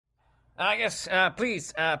Yes,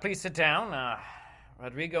 please sit down.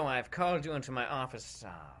 Rodrigo, I've called you into my office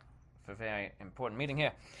for a very important meeting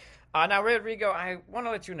here. Now, Rodrigo, I want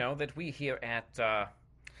to let you know that we here at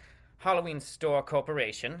Halloween Store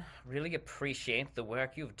Corporation really appreciate the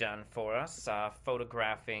work you've done for us, um,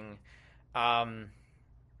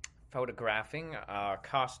 photographing our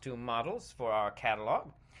costume models for our catalog.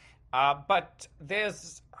 But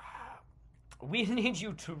we need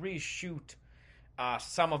you to reshoot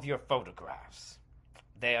some of your photographs.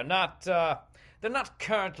 They are not they're not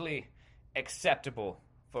currently acceptable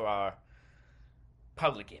for our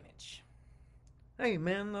public image. Hey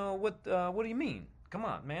man, what do you mean? Come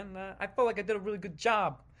on, man. I felt like I did a really good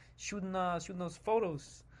job shooting those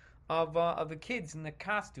photos of the kids in their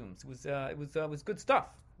costumes. It was good stuff.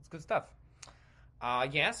 It's good stuff.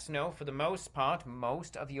 Yes, no. For the most part,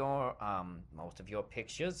 most of your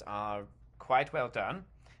pictures are quite well done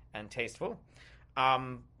and tasteful.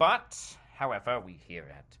 But however, we here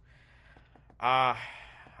at uh,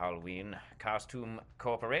 Halloween Costume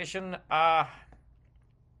Corporation have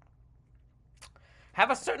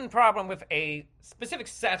a certain problem with a specific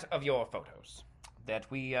set of your photos that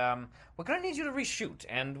we're gonna need you to reshoot,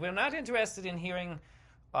 and we're not interested in hearing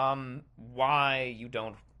why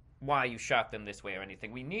you shot them this way or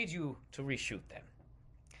anything. We need you to reshoot them.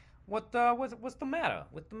 What's the matter?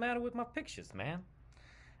 What's the matter with my pictures, man?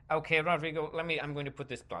 Okay, Rodrigo, I'm going to put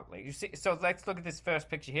this bluntly. You see, so let's look at this first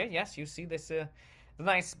picture here. Yes, you see this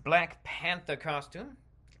nice Black Panther costume.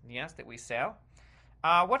 Yes, that we sell.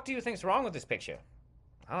 What do you think's wrong with this picture?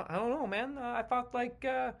 I don't know, man. I thought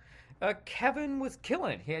Kevin was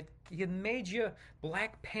killing it. He had major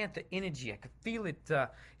Black Panther energy. I could feel it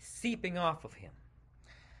seeping off of him.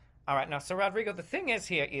 All right, now, so Rodrigo, the thing is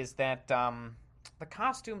here is that the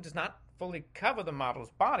costume does not fully cover the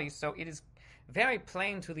model's body, so it is very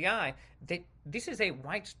plain to the eye that this is a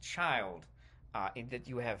white child that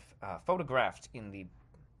you have photographed in the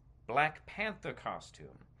Black Panther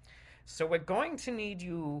costume. So we're going to need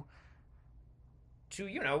you to,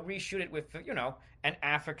 reshoot it with, an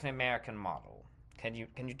African American model. Can you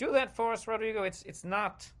do that for us, Rodrigo? It's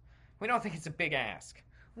not. We don't think it's a big ask.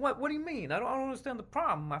 What do you mean? I don't understand the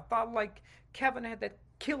problem. I thought Kevin had that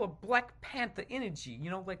killer Black Panther energy,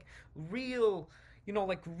 real,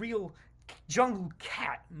 real jungle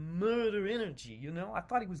cat murder energy, I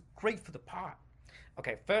thought he was great for the part.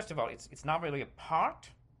 Okay, first of all, it's not really a part.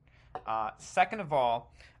 Second of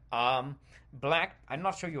all, I'm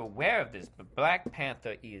not sure you're aware of this, but Black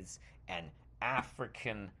Panther is an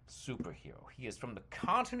African superhero. He is from the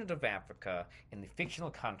continent of Africa in the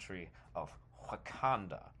fictional country of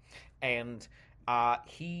Wakanda. And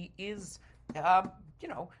he is,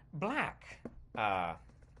 black.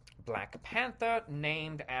 Black Panther,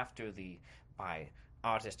 named after by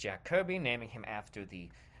artist Jack Kirby, naming him after the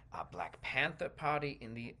Black Panther Party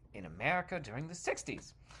in America during the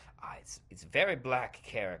 '60s. It's a very black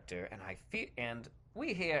character, and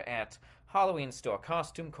we here at Halloween Store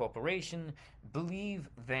Costume Corporation believe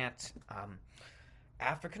that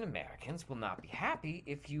African Americans will not be happy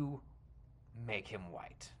if you make him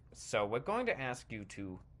white. So we're going to ask you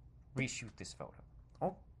to reshoot this photo.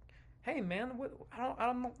 Oh, hey man, I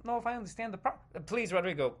don't know if I understand the problem. Please,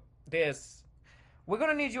 Rodrigo, we're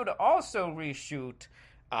gonna need you to also reshoot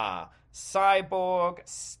Cyborg,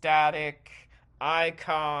 Static,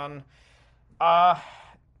 Icon, uh,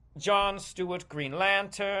 John Stewart Green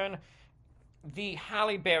Lantern, the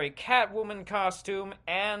Halle Berry Catwoman costume,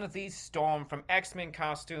 and the Storm from X-Men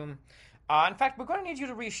costume. In fact, we're going to need you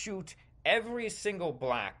to reshoot every single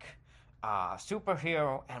black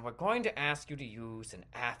superhero, and we're going to ask you to use an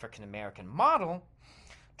African American model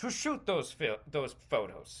to shoot those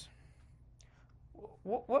photos.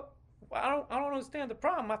 What? I don't understand the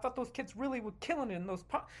problem. I thought those kids really were killing it in those.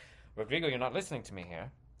 Rodrigo, you're not listening to me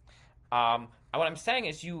here. What I'm saying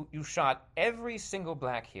is you shot every single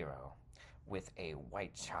black hero with a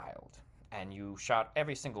white child, and you shot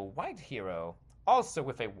every single white hero also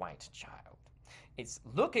with a white child. It's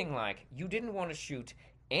looking like you didn't want to shoot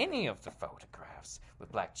any of the photographs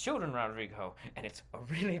with black children, Rodrigo, and it's a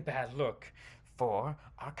really bad look for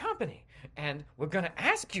our company. And we're going to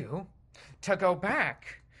ask you to go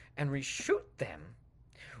back and reshoot them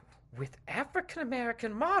with African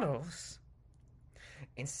American models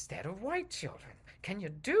instead of white children. Can you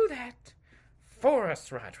do that for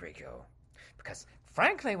us, Rodrigo? Because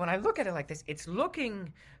frankly, when I look at it like this, it's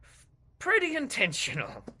looking pretty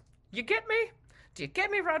intentional. You get me? Do you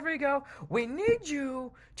get me, Rodrigo? We need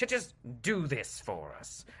you to just do this for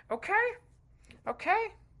us. Okay? Okay?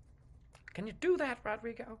 Can you do that,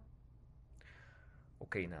 Rodrigo?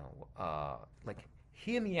 Okay, now,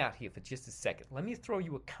 hear me out here for just a second. Let me throw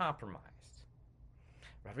you a compromise.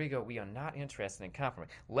 Rodrigo, we are not interested in compromise.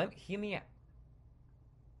 Hear me out.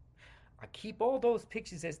 I keep all those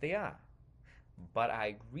pictures as they are, but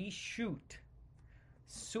I reshoot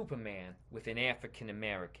Superman with an African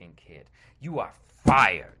American kid. You are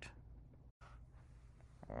fired.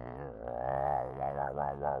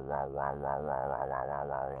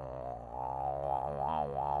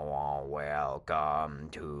 Welcome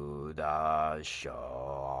to the show.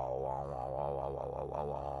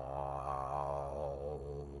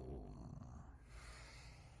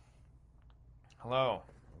 Hello,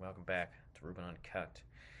 welcome back to Ruben Uncut.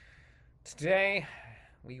 Today,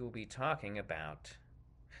 we will be talking about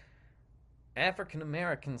African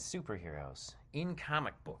American superheroes in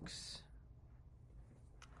comic books.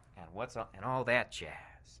 And all that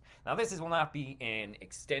jazz. Now, this will not be an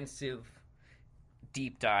extensive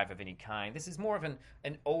deep dive of any kind. This is more of an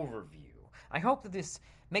overview. I hope that this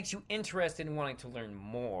makes you interested in wanting to learn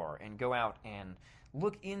more and go out and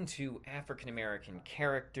look into African American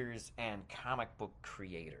characters and comic book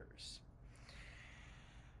creators.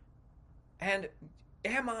 And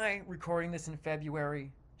am I recording this in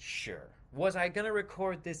February? Sure. Was I going to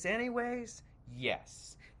record this anyways?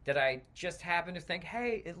 Yes. Did I just happen to think,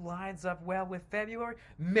 hey, it lines up well with February?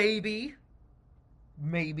 Maybe.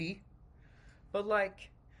 But,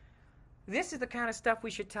 this is the kind of stuff we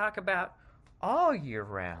should talk about all year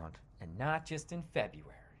round and not just in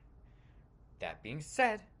February. That being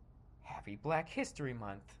said, happy Black History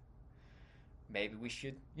Month. Maybe we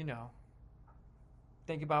should,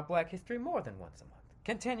 think about Black History more than once a month.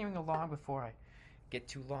 Continuing along before I get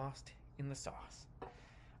too lost in the sauce.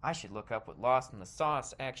 I should look up what lost in the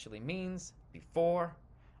sauce actually means before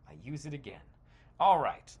I use it again. All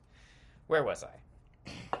right. Where was I?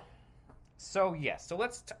 So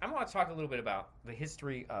I want to talk a little bit about the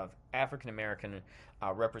history of African American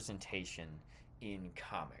representation in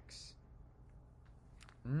comics.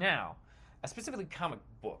 Now, specifically comic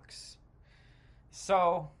books.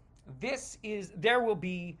 So there will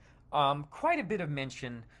be quite a bit of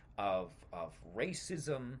mention of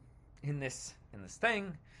racism in this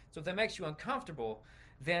thing. So if that makes you uncomfortable,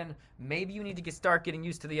 then maybe you need to start getting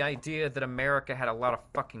used to the idea that America had a lot of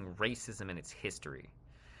fucking racism in its history.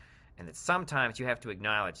 And that sometimes you have to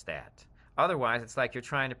acknowledge that. Otherwise, it's like you're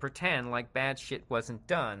trying to pretend like bad shit wasn't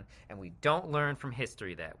done, and we don't learn from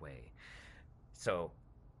history that way. So,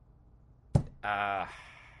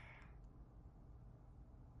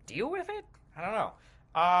 deal with it? I don't know.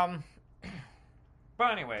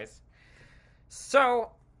 But anyways,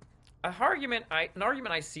 so an argument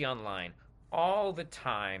I see online all the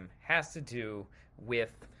time has to do with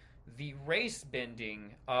the race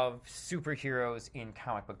bending of superheroes in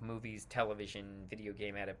comic book movies, television, video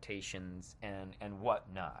game adaptations, and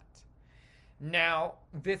whatnot. Now,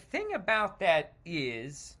 the thing about that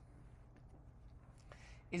is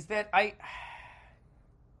that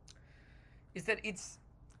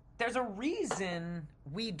there's a reason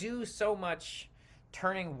we do so much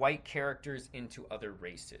turning white characters into other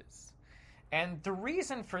races. And the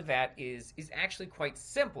reason for that is actually quite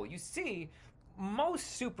simple. You see,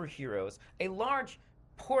 most superheroes, a large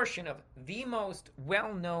portion of the most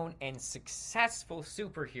well-known and successful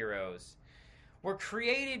superheroes, were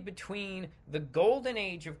created between the golden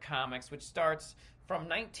age of comics, which starts from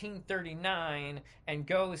 1939 and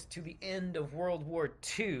goes to the end of World War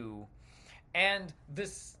II, and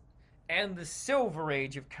the silver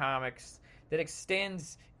age of comics that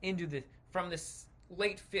extends from the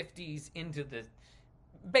late 50s into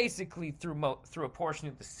basically through a portion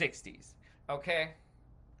of the 60s. Okay?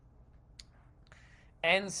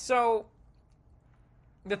 And so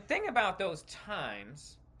the thing about those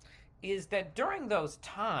times is that during those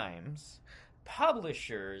times,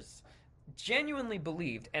 publishers genuinely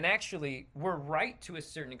believed, and actually were right to a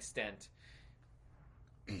certain extent,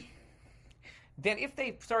 that if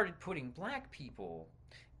they started putting black people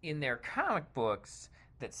in their comic books,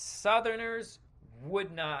 that Southerners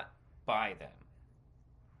would not buy them.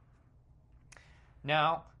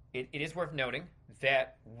 Now, it is worth noting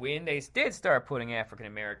that when they did start putting African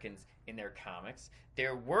Americans in their comics,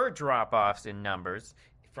 there were drop-offs in numbers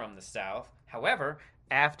from the South. However,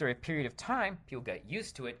 after a period of time, people got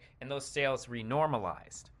used to it, and those sales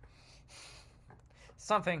renormalized.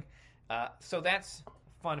 So that's a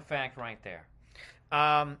fun fact right there.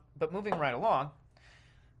 But moving right along,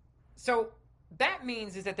 so that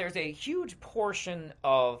means is that there's a huge portion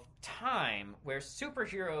of time where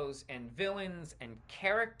superheroes and villains and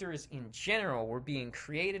characters in general were being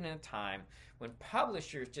created in a time when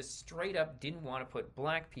publishers just straight up didn't want to put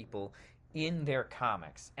black people in their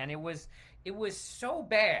comics. And it was so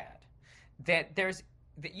bad that there's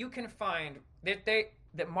that you can find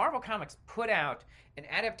that Marvel Comics put out an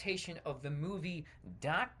adaptation of the movie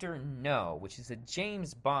Doctor No, which is a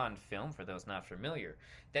James Bond film for those not familiar.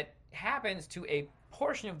 That happens to a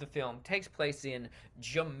portion of the film takes place in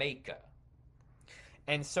Jamaica.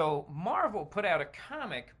 And so Marvel put out a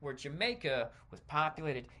comic where Jamaica was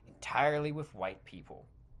populated entirely with white people.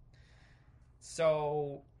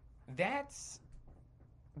 So that's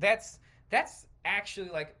actually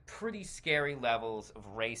like pretty scary levels of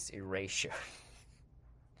race erasure.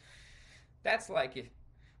 that's like if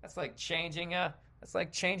that's like changing a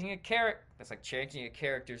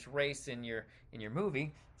character's race in your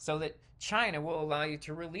movie so that China will allow you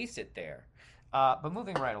to release it there. But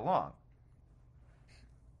moving right along.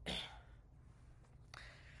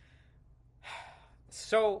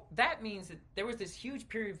 So that means that there was this huge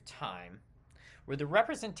period of time where the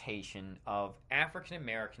representation of African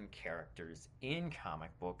American characters in comic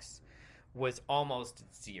books was almost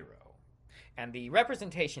zero. And the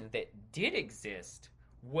representation that did exist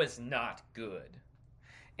was not good.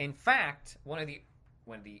 In fact, one of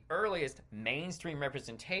the earliest mainstream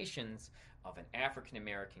representations of an African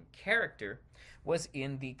American character was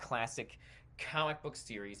in the classic comic book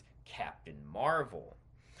series Captain Marvel,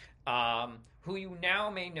 who you now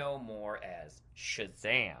may know more as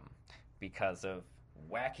Shazam because of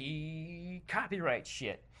wacky copyright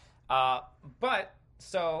shit. But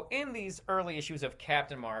so in these early issues of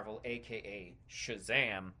Captain Marvel, aka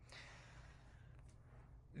Shazam,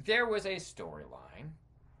 there was a storyline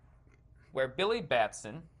where Billy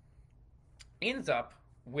Batson ends up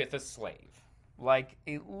with a slave. Like,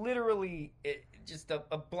 just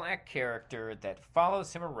a black character that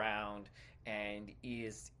follows him around and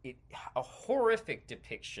is a horrific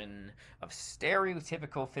depiction of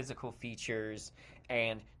stereotypical physical features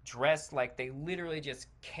and dressed like they literally just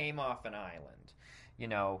came off an island,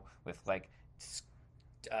 with like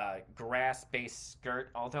grass-based skirt,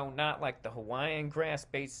 although not like the Hawaiian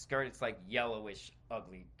grass-based skirt. It's like yellowish,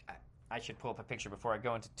 ugly. I should pull up a picture before I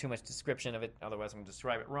go into too much description of it, otherwise I'm going to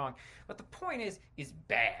describe it wrong. But the point is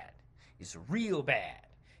bad. Is real bad.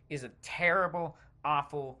 Is a terrible,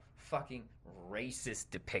 awful, fucking racist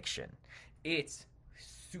depiction. It's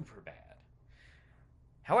super bad.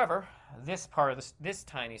 However, this part of this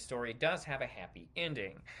tiny story does have a happy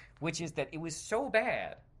ending, which is that it was so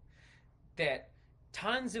bad that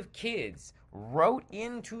tons of kids wrote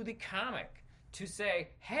into the comic to say,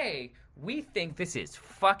 hey, we think this is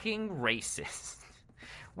fucking racist.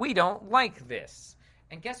 We don't like this.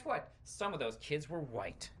 And guess what? Some of those kids were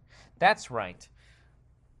white. That's right.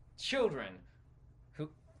 The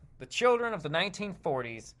children of the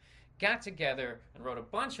 1940s got together and wrote a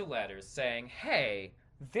bunch of letters saying, hey,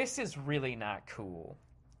 this is really not cool.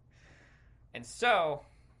 And so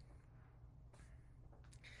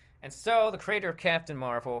the creator of Captain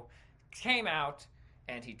Marvel came out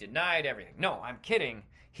and he denied everything. No, I'm kidding.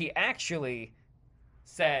 He actually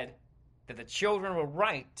said that the children were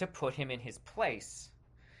right to put him in his place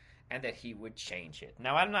and that he would change it.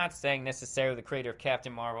 Now, I'm not saying necessarily the creator of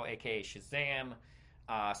Captain Marvel, a.k.a. Shazam,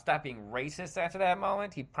 stopped being racist after that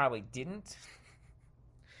moment. He probably didn't.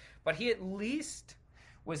 But he at least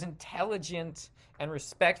was intelligent and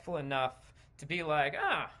respectful enough to be like,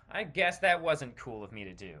 I guess that wasn't cool of me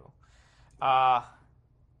to do.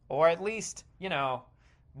 Or at least,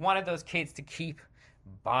 wanted those kids to keep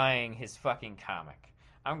buying his fucking comic.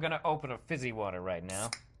 I'm going to open a fizzy water right now,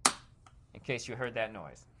 in case you heard that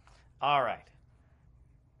noise. All right.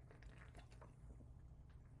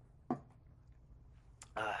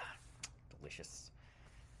 Delicious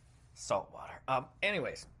salt water.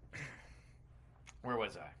 Anyways, where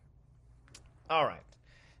was I? All right.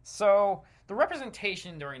 So the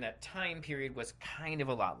representation during that time period was kind of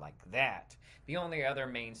a lot like that. The only other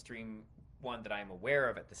mainstream one that I'm aware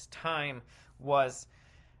of at this time was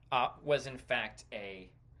in fact a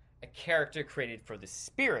character created for the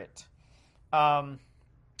Spirit.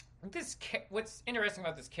 What's interesting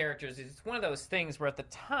about this character is it's one of those things where at the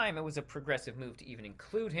time it was a progressive move to even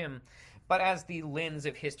include him, but as the lens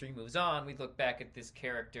of history moves on, we look back at this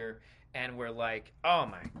character and we're like, oh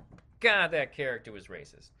my god, that character was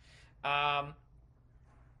racist.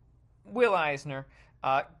 Will Eisner,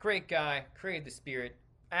 great guy, created the Spirit,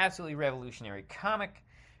 absolutely revolutionary comic,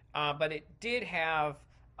 but it did have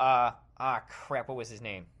crap, what was his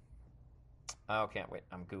name? Oh, can't wait,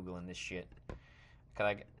 I'm Googling this shit.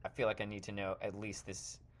 Cause I feel like I need to know at least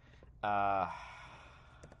this. Gotta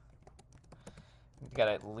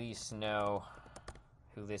at least know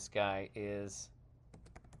who this guy is,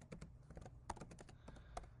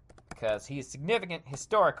 because he is significant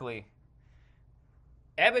historically.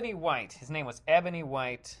 Ebony White. His name was Ebony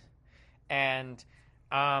White, and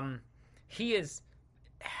he is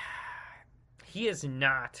he is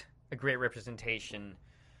not a great representation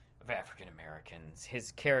of African Americans.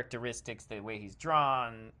 His characteristics, the way he's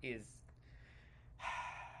drawn, is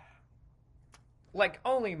like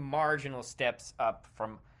only marginal steps up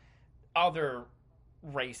from other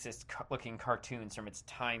racist looking cartoons from its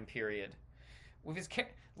time period. With his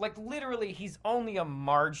like literally he's only a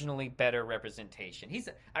marginally better representation.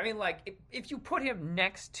 If you put him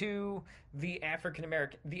next to the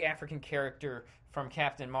African character from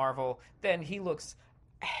Captain Marvel, then he looks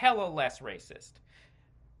hella less racist.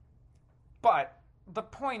 But the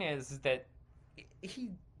point is that he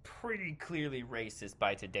pretty clearly racist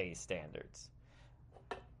by today's standards.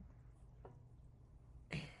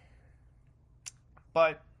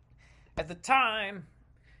 But at the time,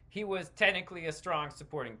 he was technically a strong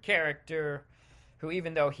supporting character who,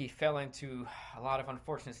 even though he fell into a lot of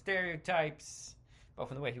unfortunate stereotypes, both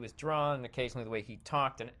in the way he was drawn and occasionally the way he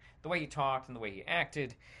talked and the way he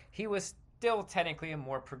acted, he was still technically a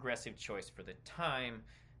more progressive choice for the time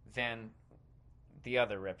than the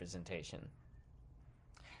other representation.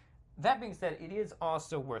 That being said, it is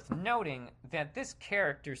also worth noting that this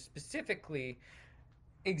character specifically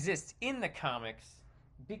exists in the comics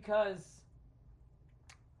because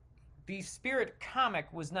the Spirit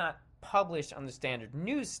comic was not published on the standard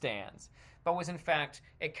newsstands, but was in fact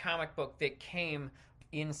a comic book that came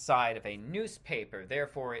inside of a newspaper.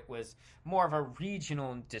 Therefore, it was more of a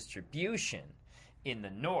regional distribution in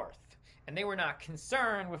the North. And they were not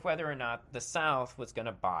concerned with whether or not the South was going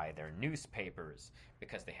to buy their newspapers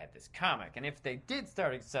because they had this comic. And if they did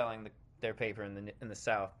start selling their paper in the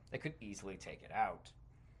South, they could easily take it out.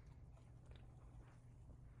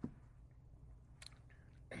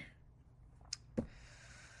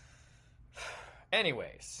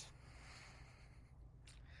 Anyways,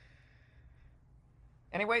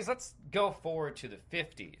 let's go forward to the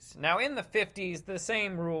 50s. Now, in the 50s, the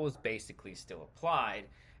same rules basically still applied.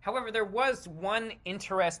 However, there was one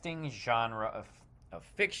interesting genre of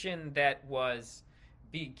fiction that was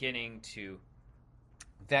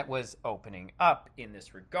opening up in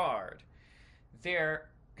this regard.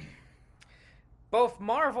 Both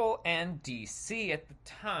Marvel and DC at the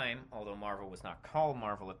time, although Marvel was not called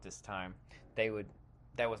Marvel at this time, that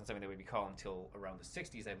wasn't something that would be called until around the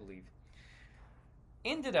 60s, I believe,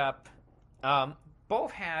 ended up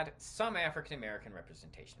both had some African American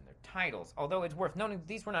representation in their titles, although it's worth noting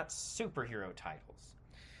these were not superhero titles.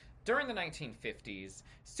 During the 1950s,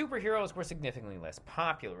 superheroes were significantly less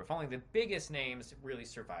popular, with only the biggest names really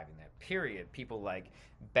surviving that period, people like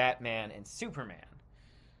Batman and Superman,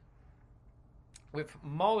 with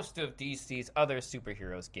most of DC's other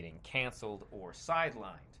superheroes getting canceled or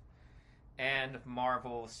sidelined, and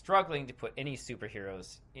Marvel struggling to put any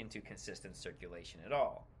superheroes into consistent circulation at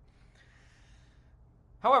all.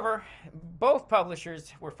 However, both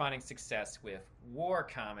publishers were finding success with war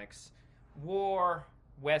comics. War,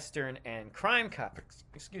 Western, and crime comics,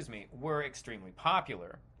 were extremely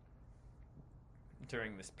popular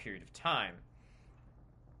during this period of time.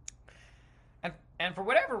 And for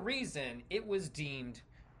whatever reason, it was deemed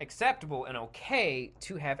acceptable and okay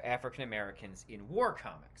to have African Americans in war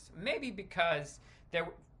comics. Maybe because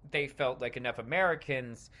they felt like enough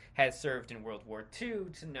Americans had served in World War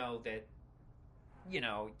II to know that,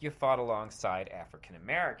 you fought alongside African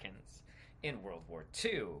Americans in World War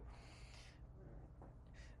II.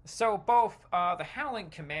 So both the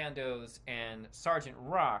Howling Commandos and Sergeant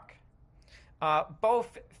Rock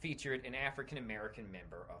both featured an African American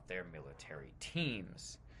member of their military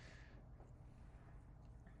teams.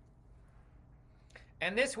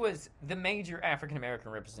 And this was the major African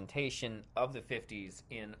American representation of the 50s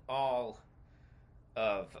in all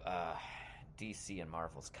of DC and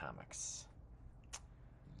Marvel's comics.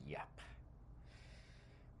 Yep.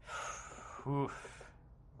 Oof.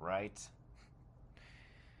 Right.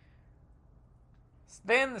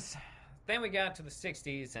 Then we got to the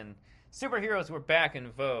 60s, and superheroes were back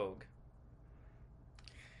in vogue.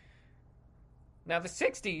 Now, the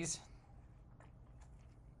 60s,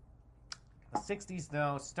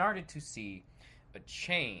 though, started to see a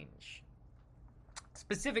change.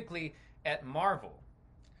 Specifically at Marvel,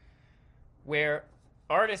 where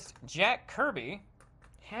artist Jack Kirby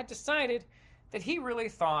had decided that he really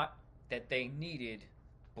thought that they needed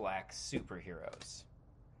black superheroes.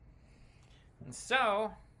 And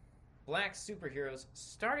so, black superheroes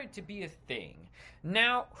started to be a thing.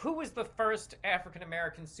 Now, who was the first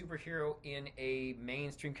African-American superhero in a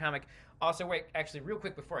mainstream comic? Also, wait, actually, real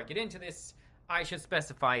quick before I get into this, I should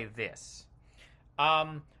specify this.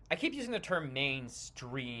 I keep using the term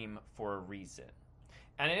mainstream for a reason.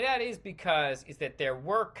 And that is because there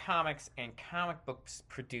were comics and comic books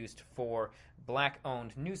produced for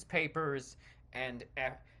black-owned newspapers and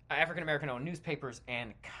African-American-owned newspapers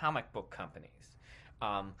and comic book companies.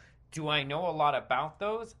 Do I know a lot about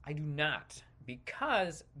those? I do not,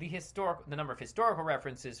 because the number of historical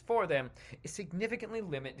references for them is significantly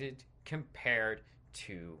limited compared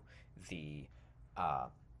to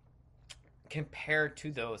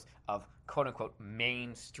those of quote-unquote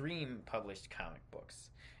mainstream published comic books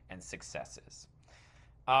and successes.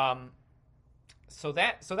 So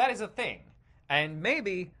that is a thing. And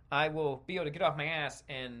maybe I will be able to get off my ass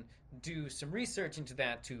and do some research into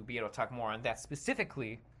that to be able to talk more on that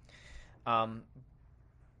specifically.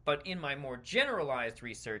 But in my more generalized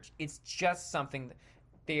research, it's just something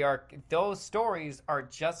those stories are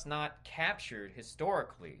just not captured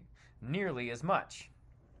historically nearly as much.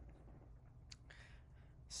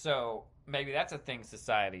 So maybe that's a thing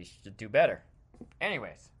society should do better.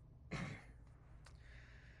 Anyways,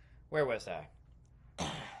 where was I?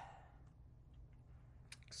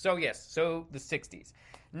 So the 60s.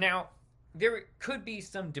 Now, there could be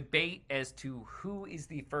some debate as to who is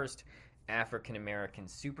the first African-American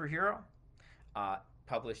superhero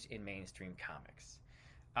published in mainstream comics.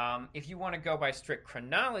 If you want to go by strict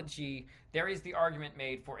chronology, there is the argument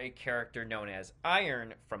made for a character known as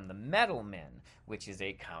Iron from the Metal Men, which is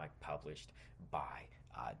a comic published by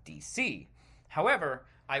DC. However,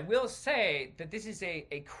 I will say that this is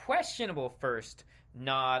a questionable first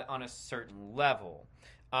nod on a certain level.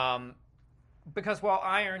 Because while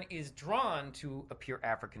Iron is drawn to appear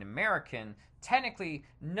African-American, technically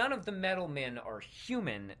none of the Metal Men are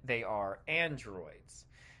human, they are androids.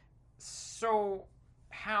 So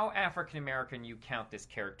how African-American you count this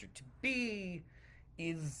character to be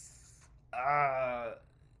is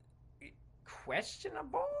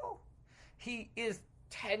questionable. He is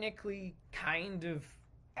technically kind of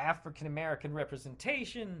African-American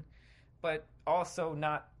representation, but also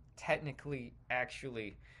not technically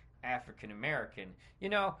actually African-American. You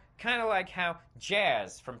know, kind of like how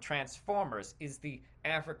Jazz from Transformers is the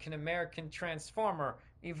African-American Transformer,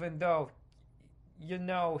 even though, you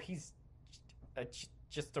know, he's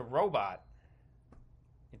just a robot.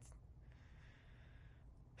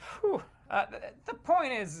 The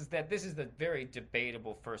point is that this is the very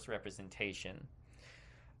debatable first representation.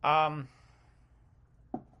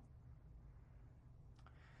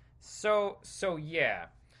 So yeah,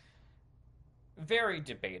 very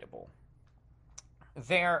debatable.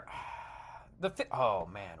 Oh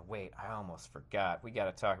man, wait, I almost forgot. We got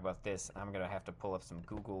to talk about this. I'm gonna have to pull up some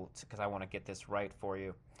Google because I want to get this right for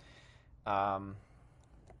you. Cancel.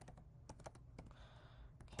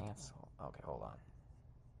 Okay, hold on.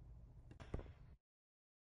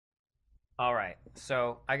 All right,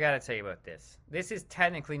 so I gotta tell you about this. This is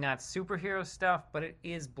technically not superhero stuff, but it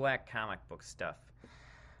is black comic book stuff.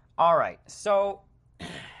 All right, so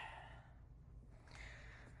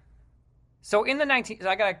in the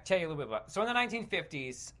I gotta tell you a little bit about. So in the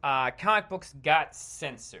 1950s, comic books got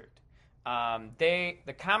censored.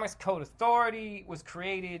 The Comics Code Authority was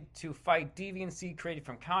created to fight deviancy created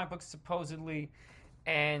from comic books, supposedly,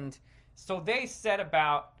 and so they set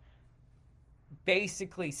about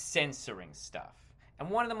basically censoring stuff. And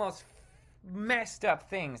one of the most messed up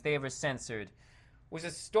things they ever censored was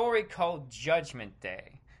a story called Judgment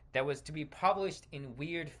Day that was to be published in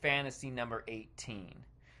Weird Fantasy number 18.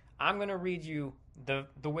 I'm going to read you the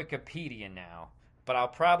Wikipedia now, but I'll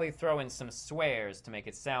probably throw in some swears to make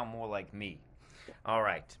it sound more like me. All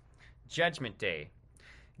right. Judgment Day.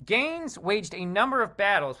 Gaines waged a number of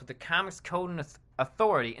battles with the Comics Code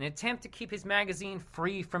Authority in an attempt to keep his magazine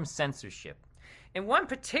free from censorship. In one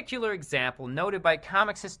particular example noted by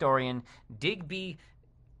comics historian Digby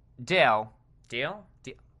Dale, I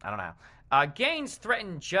don't know. Gaines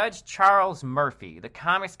threatened Judge Charles Murphy, the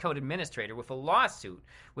Comics Code administrator, with a lawsuit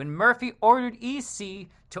when Murphy ordered EC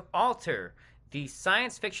to alter the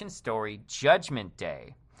science fiction story Judgment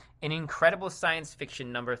Day in Incredible Science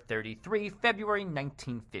Fiction number 33, February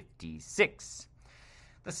 1956.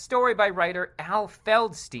 The story by writer Al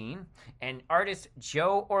Feldstein and artist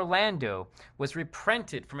Joe Orlando was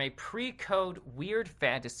reprinted from a pre-code Weird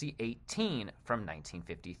Fantasy 18 from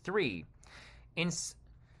 1953.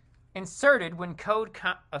 Inserted when Code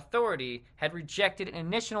Authority had rejected an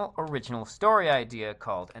initial original story idea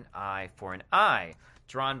called An Eye for an Eye,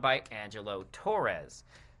 drawn by Angelo Torres,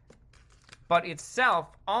 but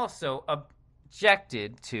itself also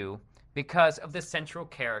objected to because of the central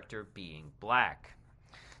character being black.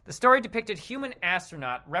 The story depicted human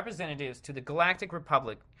astronaut representatives to the Galactic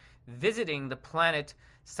Republic visiting the planet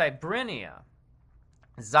Cybrenia,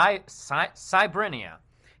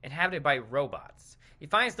 inhabited by robots. He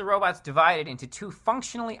finds the robots divided into two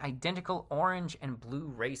functionally identical orange and blue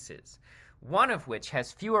races, one of which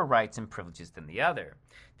has fewer rights and privileges than the other.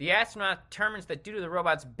 The astronaut determines that due to the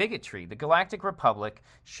robots' bigotry, the Galactic Republic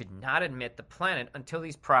should not admit the planet until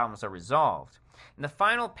these problems are resolved. In the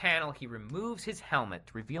final panel, he removes his helmet,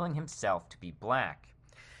 revealing himself to be black.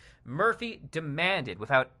 Murphy demanded,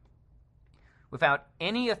 without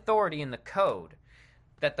any authority in the code,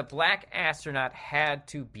 that the black astronaut had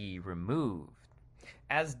to be removed,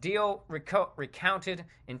 as Deal recounted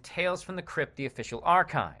in Tales from the Crypt, the official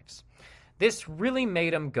archives. This really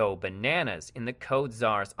made him go bananas in the Code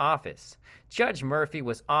Czar's office. Judge Murphy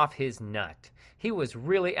was off his nut. He was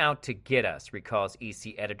really out to get us, recalls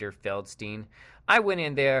EC editor Feldstein. I went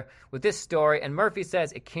in there with this story, and Murphy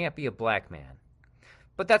says it can't be a black man.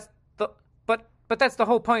 But that's the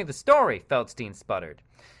whole point of the story, Feldstein sputtered.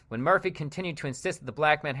 When Murphy continued to insist that the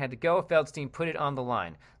black man had to go, Feldstein put it on the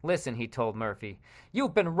line. Listen, he told Murphy,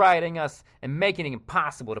 you've been rioting us and making it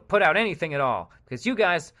impossible to put out anything at all, because you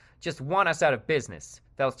guys just want us out of business.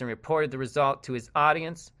 Feldstein reported the results of his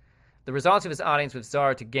audience with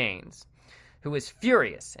Czar to Gaines, who was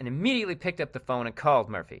furious and immediately picked up the phone and called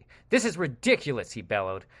Murphy. This is ridiculous, he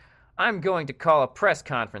bellowed. I'm going to call a press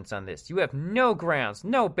conference on this. You have no grounds,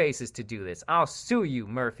 no basis to do this. I'll sue you,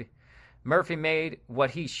 Murphy. Murphy made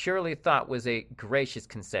what he surely thought was a gracious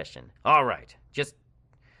concession. All right, just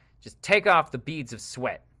take off the beads of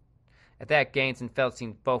sweat. At that, Gaines and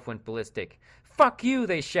Feldstein both went ballistic. Fuck you,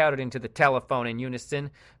 they shouted into the telephone in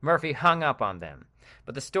unison. Murphy hung up on them,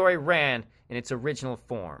 but the story ran in its original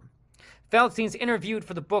form. Feldstein's interviewed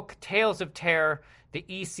for the book Tales of Terror. The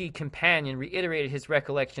EC companion reiterated his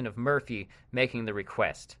recollection of Murphy making the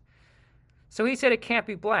request. So he said it can't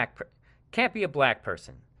be a black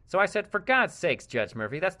person. So I said, for God's sakes, Judge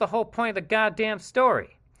Murphy, that's the whole point of the goddamn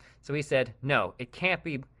story. So he said, no, it can't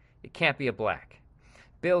be a black.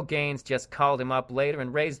 Bill Gaines just called him up later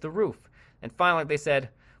and raised the roof. And finally they said,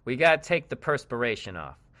 we gotta take the perspiration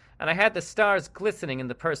off. And I had the stars glistening in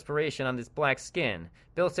the perspiration on this black skin.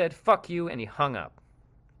 Bill said, fuck you, and he hung up.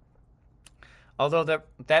 Although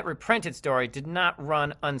that reprinted story did not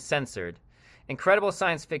run uncensored, Incredible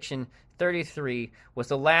Science Fiction 33 was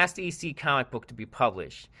the last EC comic book to be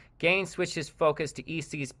published. Gaines switched his focus to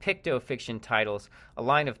EC's Picto-Fiction titles, a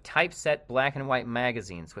line of typeset black and white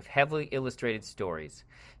magazines with heavily illustrated stories.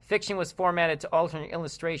 Fiction was formatted to alternate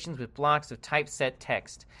illustrations with blocks of typeset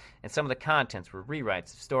text, and some of the contents were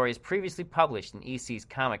rewrites of stories previously published in EC's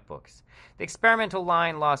comic books. The experimental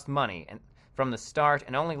line lost money from the start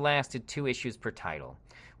and only lasted 2 issues per title.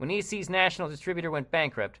 When EC's national distributor went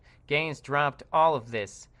bankrupt, Gaines dropped all of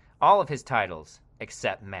his titles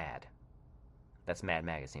except Mad. That's Mad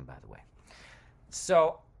Magazine, by the way.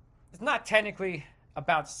 So, it's not technically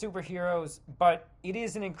about superheroes, but it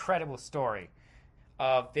is an incredible story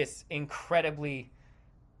of this incredibly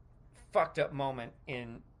fucked up moment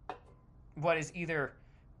in what is either,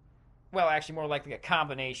 well, actually more likely a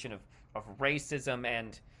combination of racism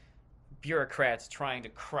and bureaucrats trying to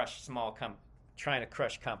crush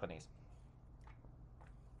companies.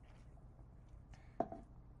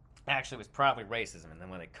 Actually, it was probably racism, and then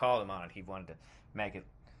when they called him on it, he wanted to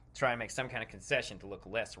try and make some kind of concession to look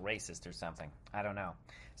less racist or something. I don't know.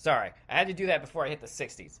 Sorry, I had to do that before I hit the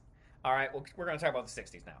 60s. All right, well, we're going to talk about the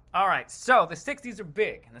 60s now. All right, so the 60s are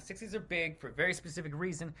big, and the 60s are big for a very specific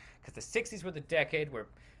reason, because the 60s were the decade where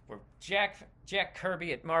Jack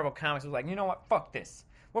Kirby at Marvel Comics was like, you know what, fuck this.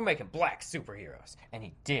 We're making black superheroes. And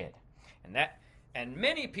he did. And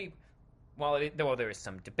many people, while there is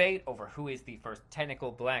some debate over who is the first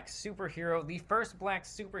technical black superhero, the first black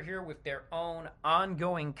superhero with their own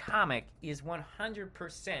ongoing comic is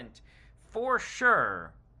 100% for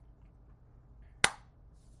sure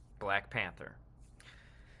Black Panther.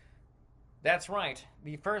 That's right.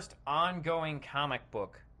 The first ongoing comic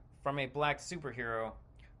book from a black superhero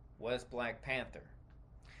was Black Panther.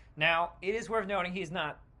 Now, it is worth noting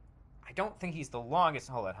I don't think he's the longest.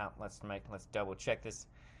 Hold on, let's double check this.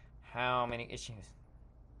 How many issues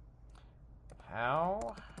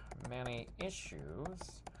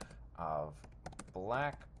of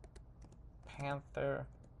Black Panther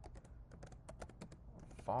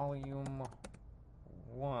Volume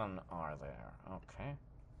 1 are there? Okay.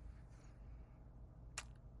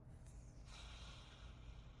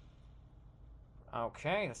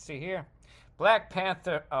 Okay, let's see here. Black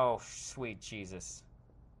Panther, oh, sweet Jesus.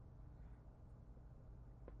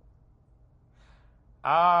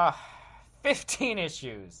 15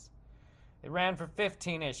 issues. It ran for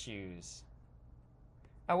 15 issues.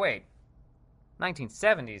 Oh, wait.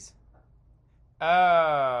 1970s.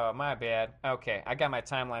 Oh, my bad. Okay, I got my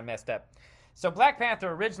timeline messed up. So Black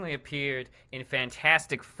Panther originally appeared in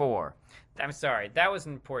Fantastic Four. I'm sorry, that was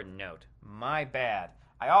an important note. My bad.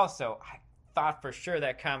 I thought for sure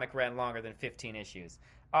that comic ran longer than 15 issues.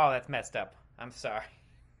 Oh, that's messed up. I'm sorry.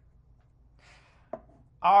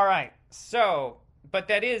 All right, so, but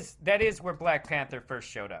that is where Black Panther first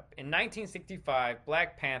showed up. In 1965,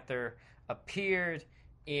 Black Panther appeared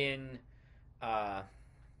in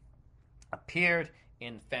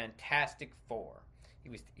Fantastic Four.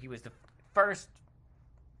 He was the first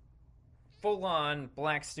full-on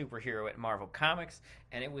black superhero at Marvel Comics,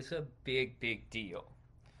 and it was a big, big deal.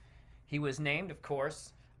 He was named, of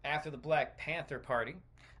course, after the Black Panther Party,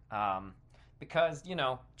 because,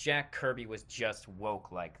 Jack Kirby was just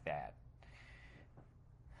woke like that.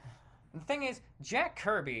 The thing is, Jack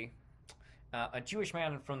Kirby, a Jewish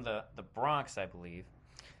man from the Bronx, I believe,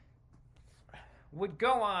 would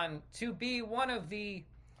go on to be one of the,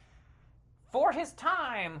 for his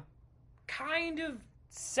time, kind of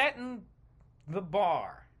setting the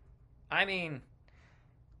bar. I mean,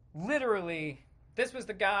 literally, this was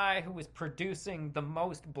the guy who was producing the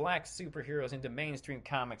most black superheroes into mainstream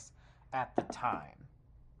comics at the time.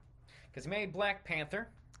 Because he made Black Panther.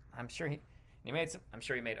 I'm sure he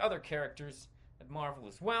made other characters at Marvel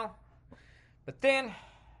as well. But then,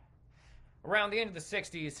 around the end of the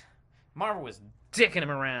 60s, Marvel was dicking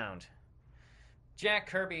him around. Jack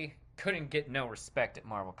Kirby couldn't get no respect at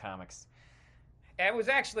Marvel Comics. It's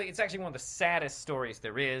actually one of the saddest stories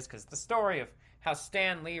there is, because the story of how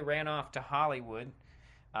Stan Lee ran off to Hollywood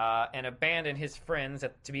and abandoned his friends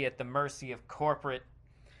to be at the mercy of corporate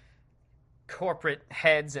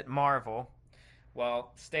heads at Marvel,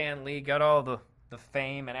 while Stan Lee got all the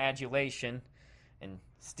fame and adulation, and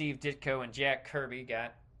Steve Ditko and Jack Kirby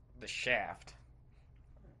got the shaft.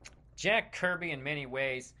 Jack Kirby, in many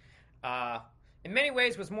ways,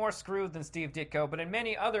 was more screwed than Steve Ditko, but in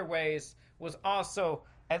many other ways was also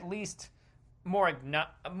at least he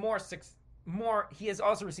has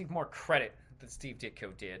also received more credit than Steve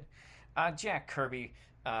Ditko did. Jack Kirby's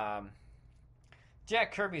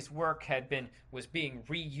work was being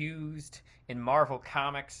reused in Marvel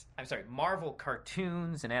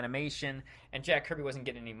cartoons and animation, and Jack Kirby wasn't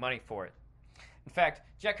getting any money for it. In fact,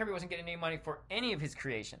 Jack Kirby wasn't getting any money for any of his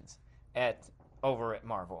creations over at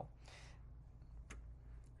Marvel.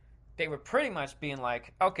 They were pretty much being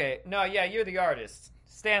like, okay, no, yeah, you're the artist.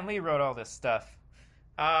 Stan Lee wrote all this stuff.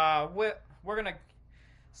 We're gonna.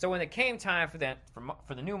 So when it came time for the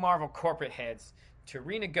new Marvel corporate heads to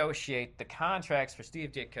renegotiate the contracts for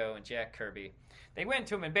Steve Ditko and Jack Kirby, they went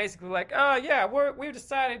to him and basically like, oh yeah, we've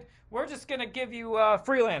decided we're just gonna give you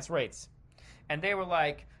freelance rates, and they were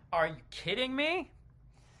like, are you kidding me?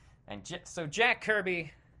 And so Jack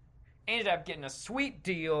Kirby ended up getting a sweet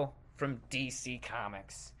deal from DC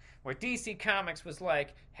Comics, where DC Comics was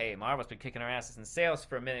like, hey, Marvel's been kicking our asses in sales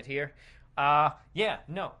for a minute here.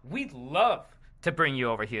 We'd love to bring you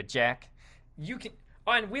over here, Jack.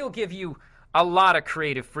 And we'll give you a lot of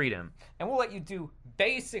creative freedom, and we'll let you do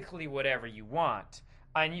basically whatever you want.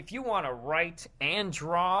 And if you want to write and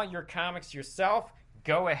draw your comics yourself,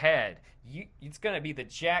 go ahead. It's going to be the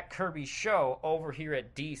Jack Kirby show over here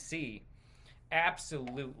at DC.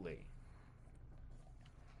 Absolutely.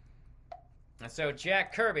 And so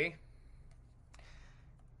Jack Kirby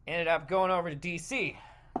ended up going over to DC.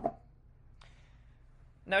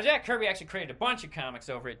 Now, Jack Kirby actually created a bunch of comics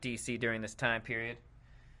over at DC during this time period,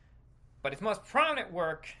 but his most prominent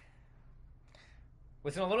work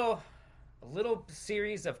was in a little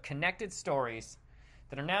series of connected stories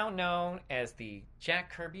that are now known as the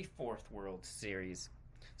Jack Kirby Fourth World series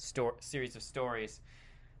of stories.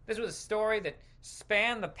 This was a story that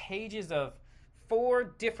spanned the pages of 4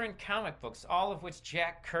 different comic books, all of which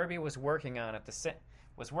Jack Kirby was working on at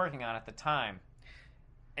the time.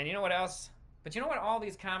 And you know what else? But you know what all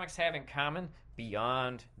these comics have in common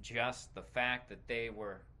beyond just the fact that they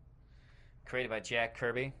were created by Jack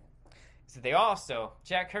Kirby? Is that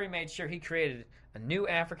Jack Kirby made sure he created a new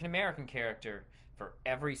African American character for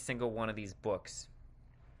every single one of these books.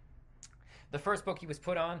 The first book he was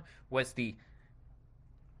put on was the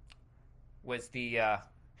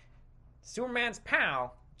Superman's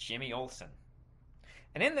pal, Jimmy Olsen.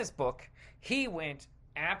 And in this book, he went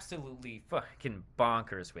absolutely fucking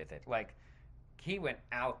bonkers with it. Like, he went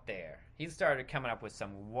out there. He started coming up with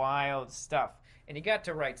some wild stuff. And he got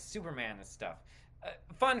to write Superman and stuff.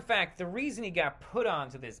 Fun fact, the reason he got put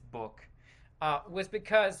onto this book was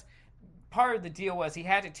because part of the deal was he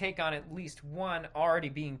had to take on at least one already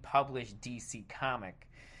being published DC comic.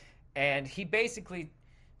 And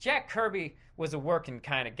Jack Kirby was a working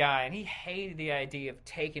kind of guy, and he hated the idea of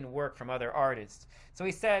taking work from other artists. So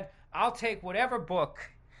he said, I'll take whatever book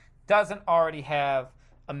doesn't already have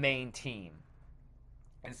a main team.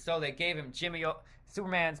 And so they gave him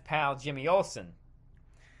Superman's pal Jimmy Olsen,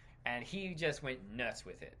 and he just went nuts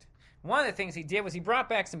with it. One of the things he did was he brought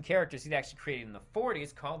back some characters he'd actually created in the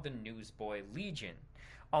 40s called the Newsboy Legion.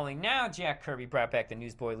 Only now Jack Kirby brought back the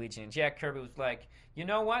Newsboy Legion, and Jack Kirby was like, you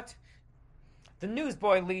know what? The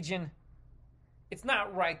Newsboy Legion, it's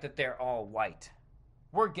not right that they're all white.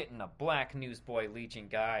 We're getting a black Newsboy Legion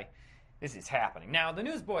guy. This is happening. Now, the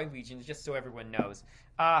Newsboy Legion, just so everyone knows,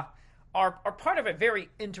 are part of a very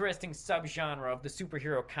interesting subgenre of the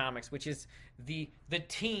superhero comics, which is the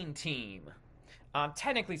teen team.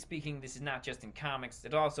 Technically speaking, this is not just in comics.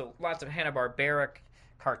 It also, lots of Hanna-Barbera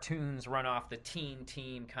cartoons run off the teen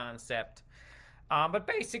team concept. But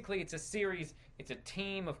basically, it's a series, it's a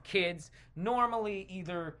team of kids, normally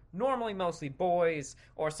mostly boys,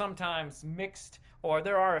 or sometimes mixed, or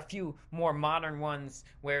there are a few more modern ones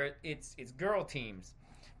where it's girl teams.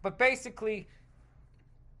 But basically,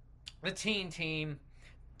 the teen team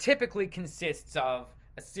typically consists of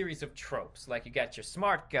a series of tropes. Like you got your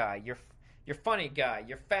smart guy, your funny guy,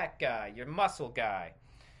 your fat guy, your muscle guy.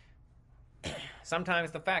 Sometimes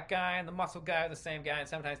the fat guy and the muscle guy are the same guy, and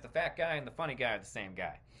sometimes the fat guy and the funny guy are the same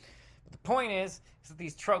guy. But the point is that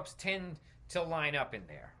these tropes tend to line up in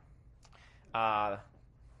there.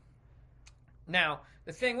 Now,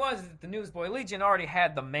 the thing was that the Newsboy Legion already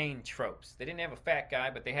had the main tropes. They didn't have a fat guy,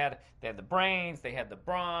 but they had the brains, they had the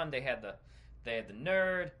brawn, they had the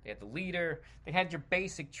nerd, they had the leader. They had your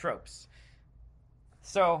basic tropes.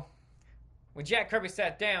 So when Jack Kirby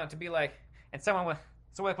sat down to be like, and someone went,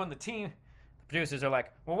 so like when the producers are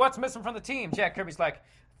like, well, what's missing from the team? Jack Kirby's like,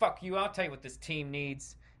 fuck you, I'll tell you what this team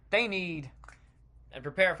needs. They need, and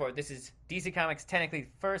prepare for it, this is DC Comics technically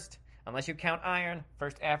first, unless you count Iron,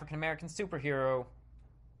 first African-American superhero,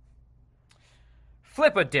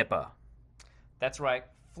 Flippa-Dippa. That's right,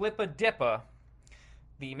 Flippa-Dippa,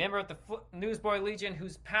 the member of the Newsboy Legion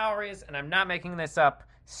whose power is, and I'm not making this up,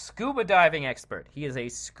 scuba diving expert. He is a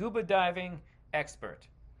scuba diving expert.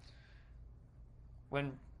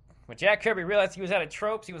 When Jack Kirby realized he was out of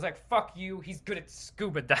tropes, he was like, fuck you, he's good at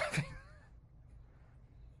scuba diving.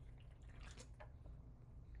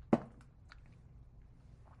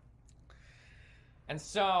 And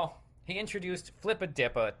so he introduced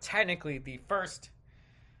Flippa-Dippa, technically the first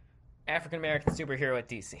African-American superhero at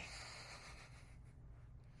DC.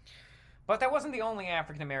 But that wasn't the only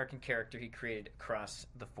African-American character he created across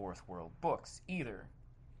the Fourth World books, either.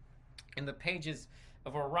 In the pages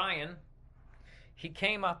of Orion, he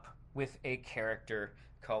came up with a character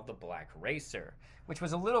called the Black Racer, which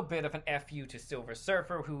was a little bit of an FU to Silver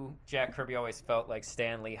Surfer, who Jack Kirby always felt like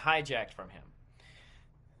Stan Lee hijacked from him.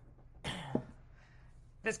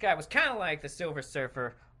 This guy was kind of like the Silver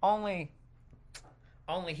Surfer, only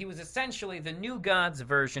he was essentially the New Gods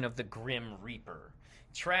version of the Grim Reaper,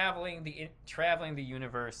 traveling the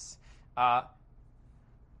universe,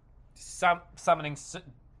 summoning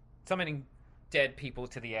dead people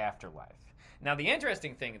to the afterlife. Now, the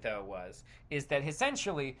interesting thing, though, is that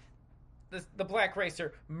essentially the Black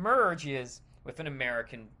Racer merges with an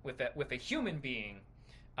American, with a human being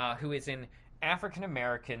who is an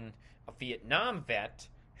African-American Vietnam vet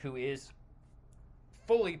who is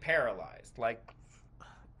fully paralyzed. Like,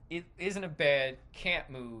 it isn't a bed, can't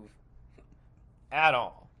move at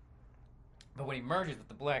all. But when he merges with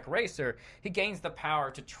the Black Racer, he gains the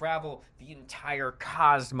power to travel the entire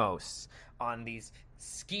cosmos on these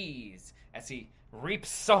skis as he reaps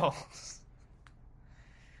souls.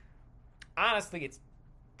 Honestly, it's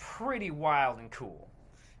pretty wild and cool.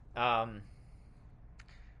 Oh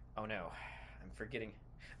no, I'm forgetting.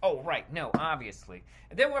 Oh right, no, obviously.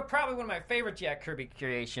 And then probably one of my favorite Jack Kirby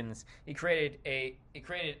creations. He created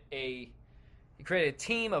a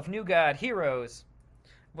team of New God heroes,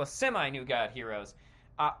 well, semi-New God heroes.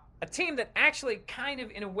 A team that actually kind of,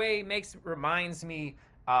 in a way, reminds me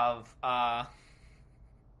of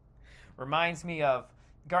Guardians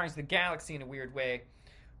of the Galaxy in a weird way.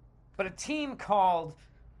 But a team called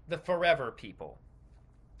the Forever People.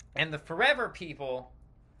 And the Forever People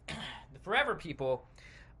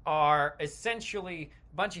are essentially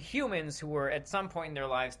a bunch of humans who were at some point in their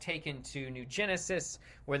lives taken to New Genesis,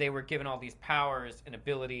 where they were given all these powers and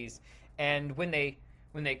abilities. And when they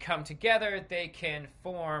come together, they can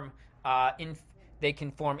form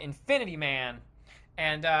Infinity Man.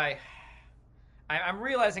 And I'm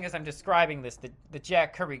realizing as I'm describing this that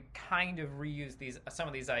Jack Kirby kind of reused some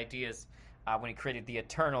of these ideas when he created the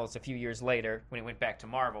Eternals a few years later when he went back to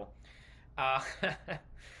Marvel.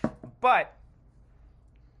 But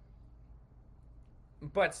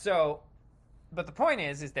the point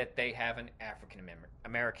is that they have an African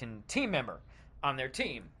American team member on their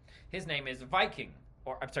team. His name is Viking,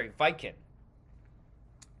 or I'm sorry, Viking.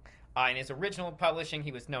 In his original publishing,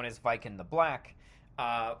 he was known as Viking the Black,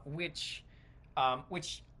 which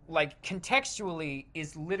like contextually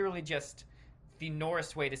is literally just the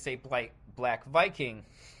Norse way to say Black Viking.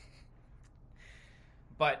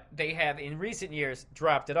 But they have in recent years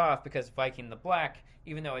dropped it off because Viking the Black,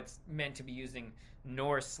 even though it's meant to be using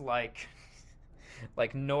Norse like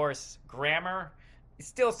Norse grammar, it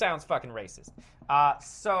still sounds fucking racist.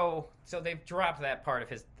 So they've dropped that part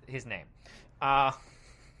of his name.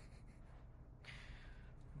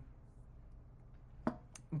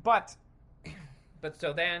 But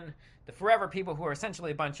so then the Forever People, who are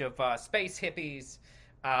essentially a bunch of space hippies,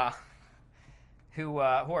 who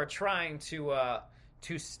are trying to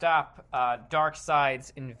stop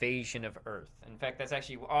Darkseid's invasion of Earth. In fact, that's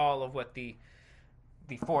actually all of what the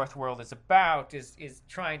Fourth World is about, is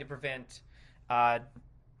trying to prevent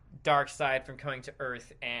Darkseid from coming to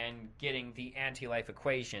Earth and getting the anti-life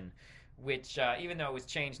equation, which, even though it was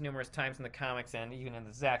changed numerous times in the comics and even in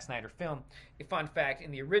the Zack Snyder film, a fun fact,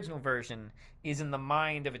 in the original version, is in the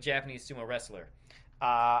mind of a Japanese sumo wrestler.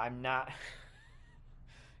 I'm not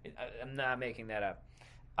making that up.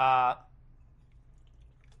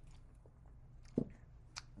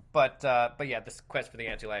 But yeah, this quest for the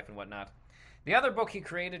anti-life and whatnot. The other book he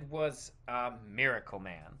created was Miracle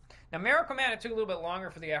Man. Now, Miracle Man, it took a little bit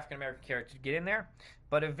longer for the African American character to get in there,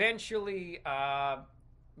 but eventually,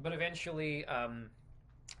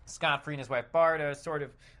 Scott Free and his wife Barda sort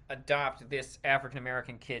of adopt this African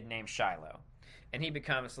American kid named Shiloh, and he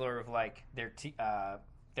becomes sort of like their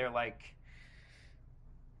like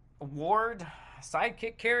ward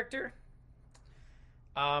sidekick character.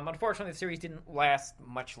 Unfortunately, the series didn't last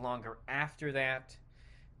much longer after that,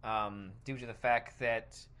 due to the fact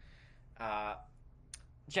that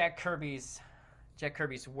Jack Kirby's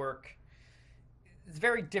work is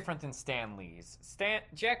very different than Stan Lee's.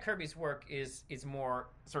 Jack Kirby's work is more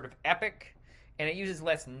sort of epic, and it uses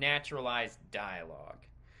less naturalized dialogue,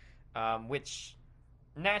 which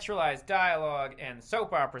naturalized dialogue and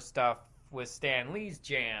soap opera stuff was Stan Lee's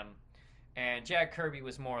jam, and Jack Kirby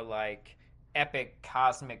was more like epic,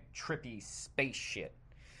 cosmic, trippy space shit.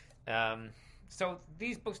 So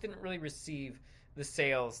these books didn't really receive the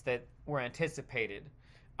sales that were anticipated.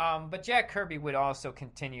 But Jack Kirby would also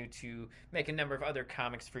continue to make a number of other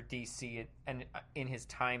comics for DC and in his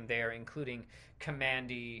time there, including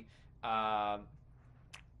Commandy,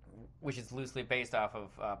 which is loosely based off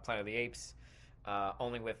of Planet of the Apes,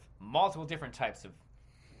 only with multiple different types of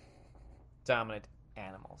dominant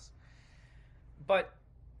animals. But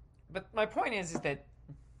my point is that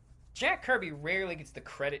Jack Kirby rarely gets the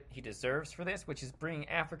credit he deserves for this, which is bringing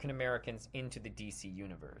African Americans into the DC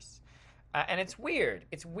universe. And it's weird.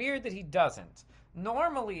 It's weird that he doesn't.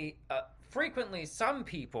 Normally, frequently, some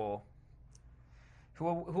people who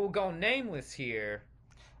will go nameless here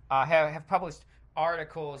have published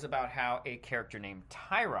articles about how a character named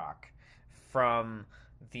Tyrock from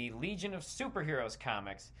the Legion of Superheroes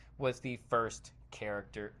comics was the first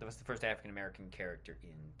African American character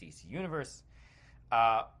in DC Universe,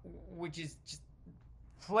 which is just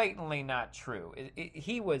blatantly not true.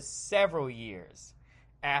 He was several years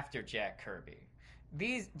after Jack Kirby.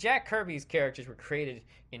 Jack Kirby's characters were created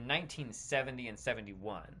in 1970 and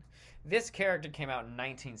 71. This character came out in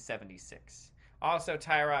 1976. Also,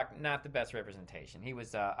 Tyrock, not the best representation. He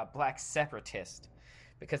was a black separatist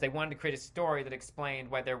because they wanted to create a story that explained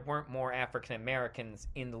why there weren't more African Americans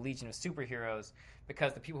in the Legion of Superheroes,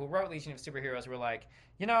 because the people who wrote Legion of Superheroes were like,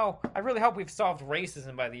 I really hope we've solved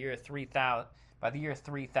racism by the year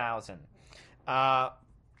 3000.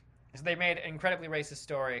 So they made an incredibly racist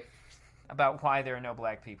story about why there are no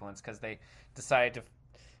black people, and it's because they decided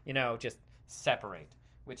to, just separate,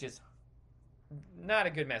 which is not a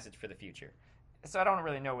good message for the future. So I don't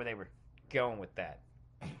really know where they were going with that.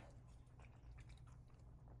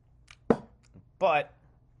 But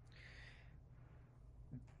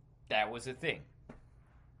that was a thing.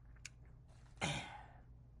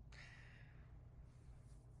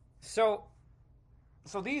 So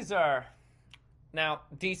these are... Now,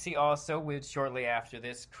 DC also would, shortly after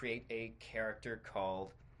this, create a character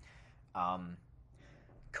called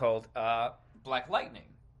Black Lightning.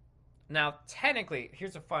 Now, technically,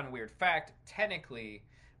 here's a fun, weird fact. Technically,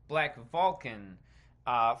 Black Vulcan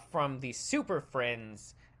from the Super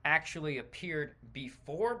Friends actually appeared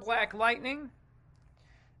before Black Lightning.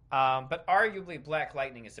 But arguably, Black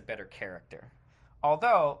Lightning is a better character.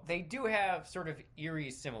 Although, they do have sort of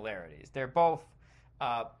eerie similarities. They're both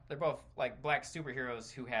like black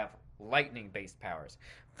superheroes who have lightning-based powers.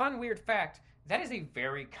 Fun, weird fact, that is a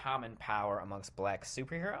very common power amongst black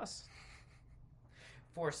superheroes.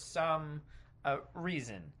 for some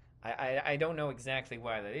reason. I don't know exactly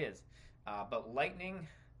why that is, but lightning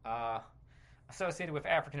associated with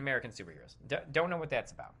African American superheroes. Don't know what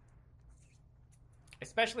that's about.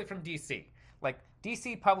 Especially from DC. Like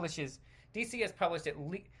DC has published at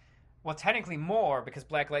least, well, technically more because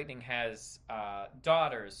Black Lightning has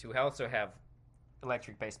daughters who also have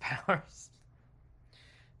electric-based powers.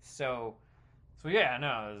 So yeah,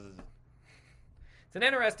 no, it's an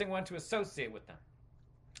interesting one to associate with them.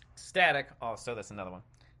 Static, also, that's another one.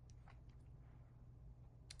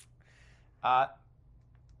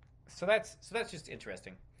 So that's just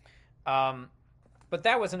interesting. But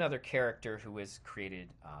that was another character who was created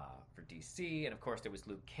for DC, and of course there was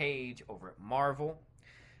Luke Cage over at Marvel.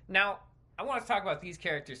 Now, I want to talk about these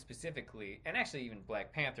characters specifically, and actually even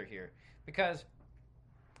Black Panther here, because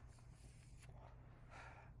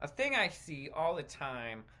a thing I see all the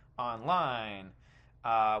time online,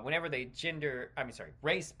 whenever they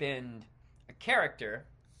race bend a character,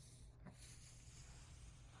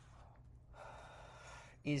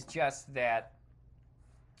 is just that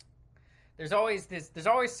there's always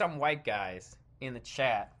some white guys in the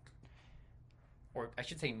chat, or I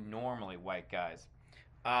should say normally white guys,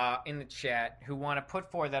 in the chat who want to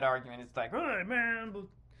put forward that argument. It's like, all right, man, but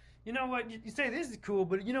you know what? You say this is cool,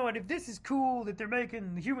 but you know what? If this is cool that they're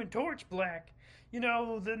making the Human Torch black,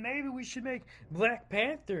 then maybe we should make Black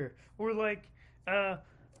Panther, or like, maybe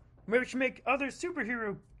we should make other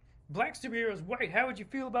black superheroes white. How would you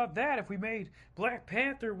feel about that if we made Black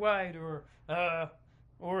Panther white, or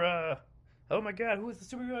oh my God, who was the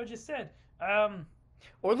superhero I just said?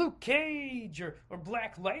 Or Luke Cage, or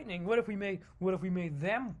Black Lightning. What if we made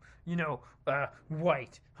them,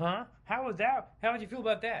 white? Huh? How would you feel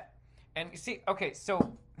about that? And you see, okay,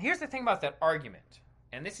 so here's the thing about that argument,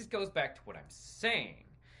 and this goes back to what I'm saying,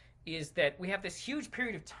 is that we have this huge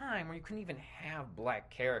period of time where you couldn't even have black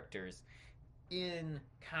characters in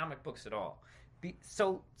comic books at all.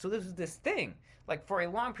 So this is this thing. Like, for a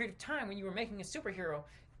long period of time, when you were making a superhero,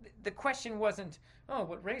 the question wasn't, oh,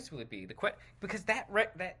 what race will it be? Because that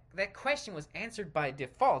question was answered by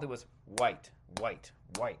default. It was white, white,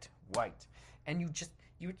 white, white, and you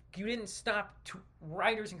didn't stop to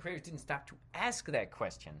writers and creators didn't stop to ask that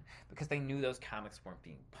question because they knew those comics weren't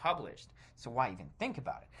being published. So why even think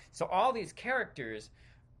about it? So all these characters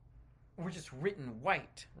were just written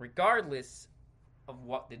white, regardless of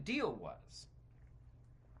what the deal was.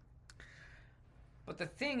 But the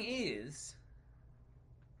thing is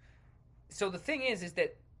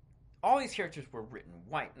that all these characters were written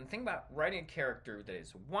white. And the thing about writing a character that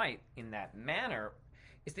is white in that manner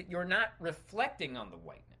is that you're not reflecting on the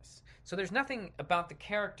whiteness. So there's nothing about the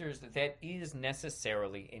characters that is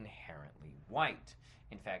necessarily inherently white.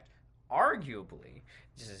 In fact, arguably,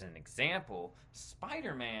 just as an example,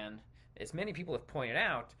 Spider-Man, as many people have pointed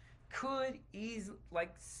out, could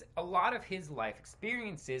a lot of his life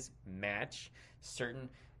experiences match certain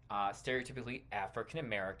stereotypically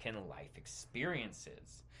African-American life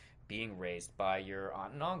experiences. Being raised by your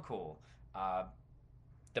aunt and uncle,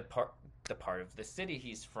 the part of the city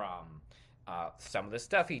he's from, some of the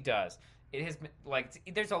stuff he does. It has been,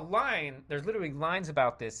 there's literally lines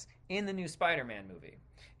about this in the new Spider-Man movie.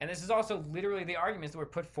 And this is also literally the arguments that were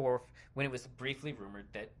put forth when it was briefly rumored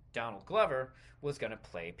that Donald Glover was going to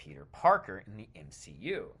play Peter Parker in the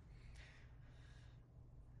MCU.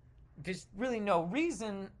 There's really no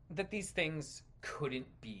reason that these things couldn't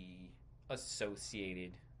be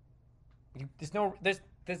associated. There's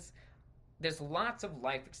lots of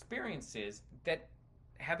life experiences that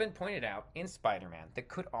have been pointed out in Spider-Man that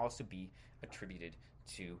could also be attributed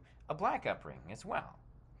to a black upbringing as well.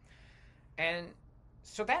 And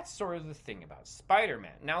so that's sort of the thing about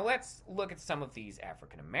Spider-Man. Now let's look at some of these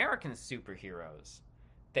African-American superheroes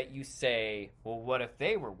that you say, well, what if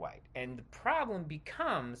they were white? And the problem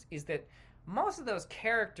is that most of those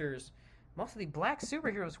characters, most of the black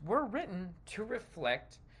superheroes were written to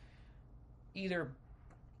reflect either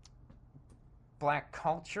black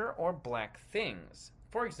culture or black things.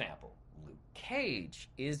 For example, Luke Cage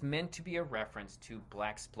is meant to be a reference to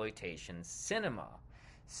blaxploitation cinema.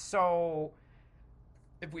 So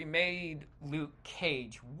if we made Luke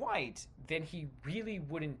Cage white, then he really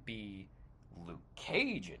wouldn't be Luke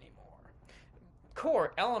Cage anymore.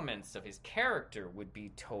 Core elements of his character would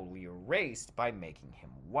be totally erased by making him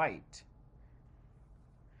white.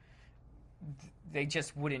 They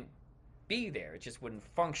just wouldn't be there. It just wouldn't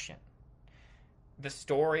function. The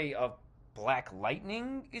story of Black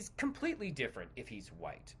Lightning is completely different if he's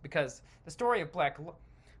white, because the story of Black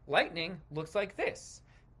Lightning looks like this.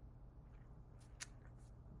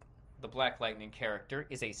 the Black Lightning character,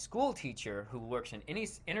 is a school teacher who works in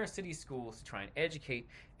inner city schools to try and educate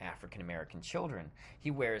African American children. He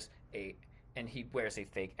wears a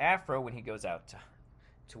fake afro when he goes out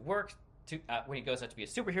to work when he goes out to be a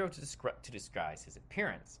superhero to disguise his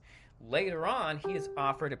appearance. Later on, he is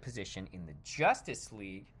offered a position in the Justice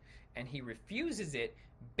League, and he refuses it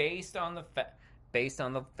based on the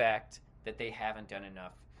fact that they haven't done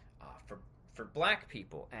enough for black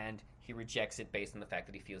people, and he rejects it based on the fact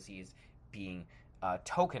that he feels he is being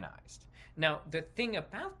tokenized. Now, the thing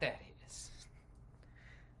about that is,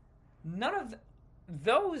 none of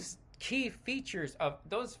those key features of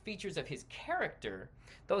his character,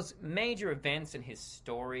 those major events in his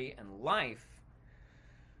story and life,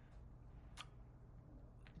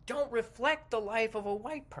 don't reflect the life of a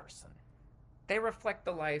white person. They reflect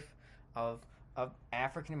the life of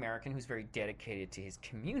African American who's very dedicated to his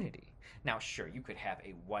community. Now, sure, you could have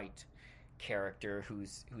a white character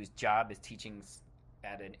whose job is teaching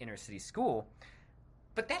at an inner city school,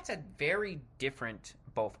 but that's a very different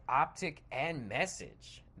both optic and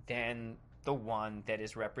message than the one that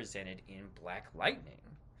is represented in Black Lightning.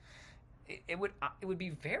 It would be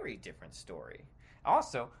a very different story.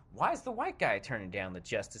 Also, why is the white guy turning down the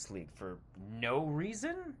Justice League for no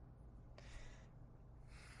reason?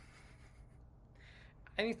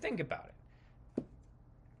 I mean, think about it.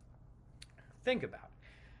 Think about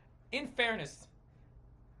it. In fairness,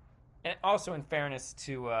 and also in fairness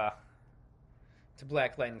to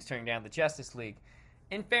Black Lightning's turning down the Justice League,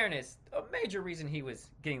 in fairness, a major reason he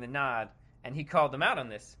was getting the nod, and he called them out on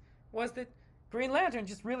this, was that Green Lantern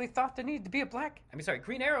just really thought there needed to be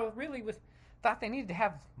Green Arrow really thought they needed to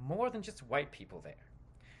have more than just white people there.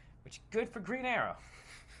 Which, good for Green Arrow.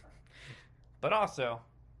 But also,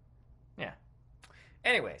 yeah.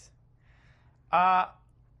 Anyways,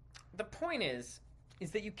 the point is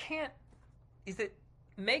that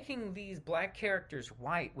making these black characters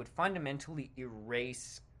white would fundamentally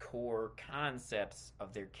erase core concepts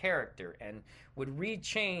of their character and would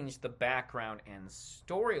rechange the background and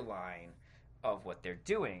storyline of what they're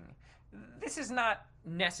doing. This is not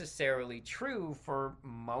necessarily true for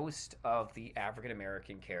most of the African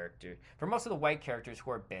American for most of the white characters who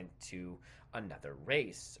are bent to another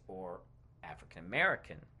race or African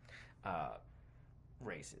American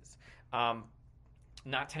races.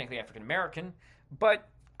 Not technically African American, but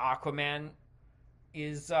Aquaman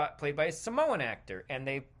is played by a Samoan actor, and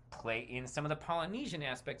they play in some of the Polynesian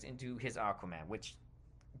aspects into his Aquaman, which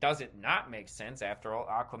does it not make sense? After all,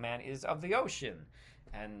 Aquaman is of the ocean,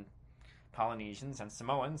 and Polynesians and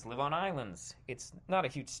Samoans live on islands. It's not a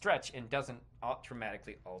huge stretch and doesn't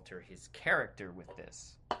dramatically alter his character with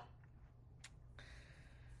this.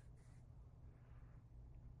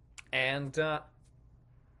 And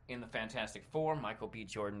in the Fantastic Four, Michael B.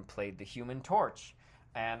 Jordan played the Human Torch.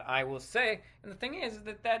 And I will say, and the thing is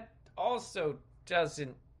that also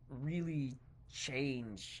doesn't really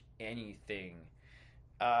change anything.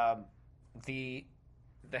 The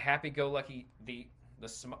happy-go-lucky, the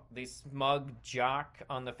smug jock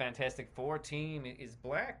on the Fantastic Four team is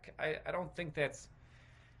black. I don't think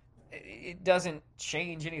it doesn't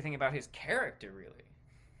change anything about his character, really.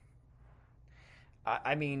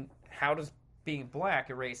 I mean, how does being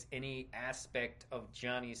black erase any aspect of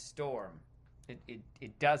Johnny Storm?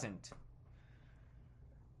 It doesn't.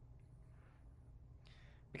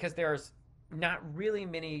 Because there's not really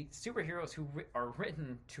many superheroes who are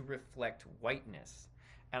written to reflect whiteness.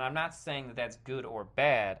 And I'm not saying that that's good or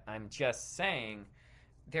bad. I'm just saying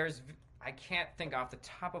I can't think off the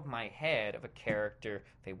top of my head of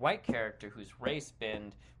a white character whose race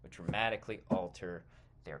bend would dramatically alter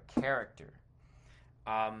their character.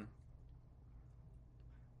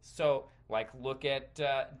 So, like, look at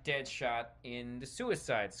Deadshot in The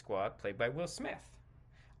Suicide Squad, played by Will Smith.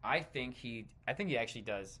 I think he actually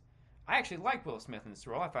does. I actually like Will Smith in this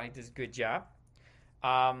role. I thought he does a good job.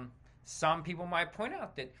 Some people might point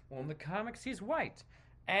out that, well, in the comics, he's white.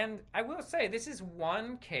 And I will say, this is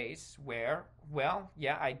one case where, well,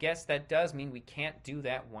 yeah, I guess that does mean we can't do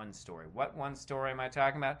that one story. What one story am I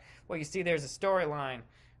talking about? Well, you see, there's a storyline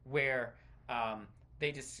where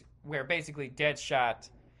where basically Deadshot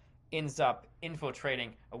ends up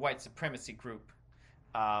infiltrating a white supremacy group.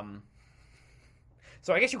 So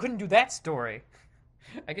I guess you couldn't do that story.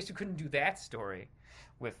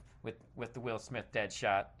 With the Will Smith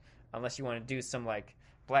Deadshot, unless you want to do some like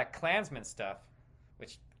Black Klansman stuff,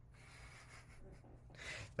 which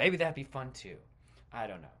maybe that'd be fun too. I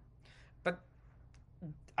don't know. But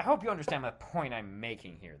I hope you understand the point I'm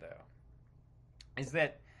making here, though, is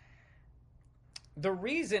that the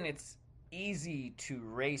reason it's easy to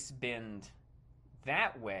race bend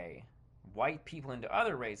that way white people into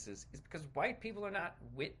other races is because white people are not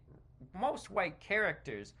most white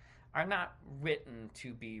characters are not written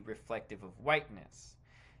to be reflective of whiteness.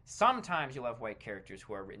 Sometimes you'll have white characters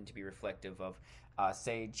who are written to be reflective of,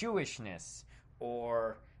 say, Jewishness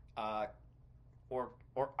or uh, or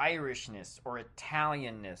Irishness or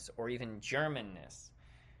Italianness or even Germanness.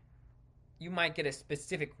 You might get a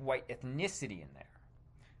specific white ethnicity in there.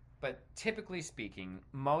 But typically speaking,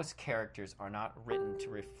 most characters are not written to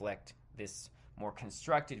reflect this more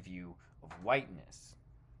constructed view of whiteness.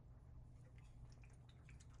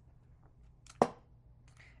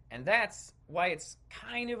 And that's why it's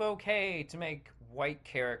kind of okay to make white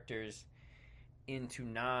characters into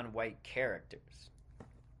non-white characters.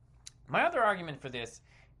 My other argument for this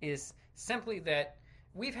is simply that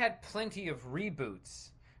we've had plenty of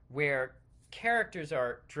reboots where characters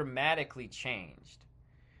are dramatically changed,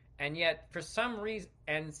 and yet for some reason,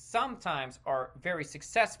 and sometimes are very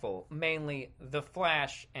successful. Mainly The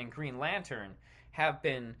Flash and Green Lantern have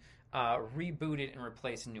been rebooted and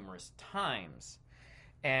replaced numerous times.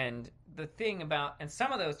 And the thing about, and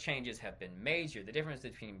some of those changes have been major. The difference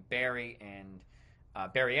between Barry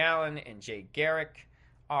Allen and Jay Garrick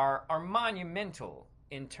are monumental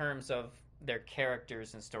in terms of their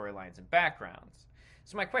characters and storylines and backgrounds.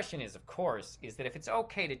 So my question is, of course, is that if it's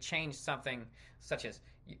okay to change something such as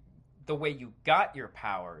the way you got your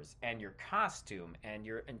powers and your costume and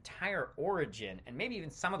your entire origin, and maybe even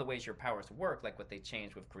some of the ways your powers work, like what they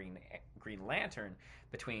changed with Green Lantern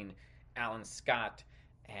between Alan Scott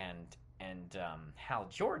and Hal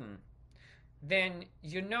Jordan, then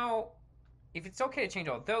if it's okay to change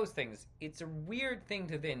all those things, it's a weird thing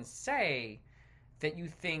to then say that you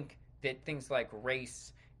think that things like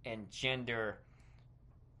race and gender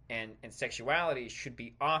and sexuality should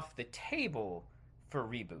be off the table for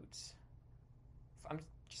reboots. I'm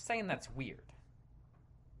just saying that's weird.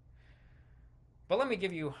 But let me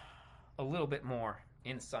give you a little bit more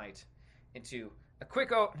insight into a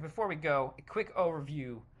quick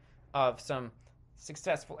overview of some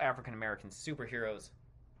successful African American superheroes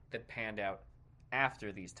that panned out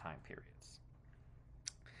after these time periods.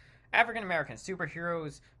 African American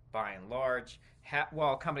superheroes, by and large,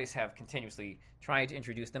 while companies have continuously tried to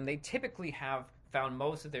introduce them, they typically have found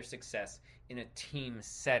most of their success in a team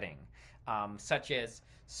setting, such as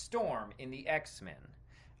Storm in the X-Men.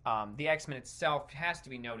 The X-Men itself has to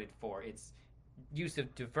be noted for its use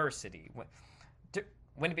of diversity.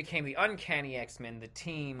 When it became the Uncanny X-Men, the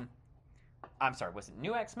team... I'm sorry, was it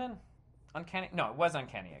New X-Men? Uncanny? No, it was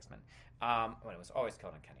Uncanny X-Men. It was always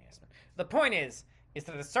called Uncanny X-Men. The point is that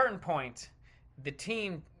at a certain point, the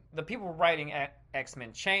people writing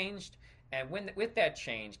X-Men changed, and with that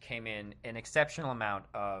change came in an exceptional amount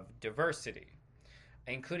of diversity,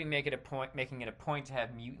 including making it a point to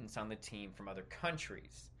have mutants on the team from other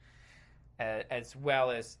countries, as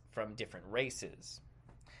well as from different races.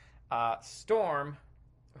 Storm,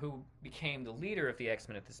 who became the leader of the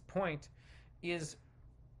X-Men at this point, is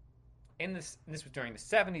this was during the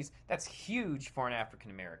 70s. That's huge for an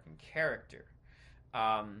African American character,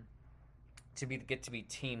 to be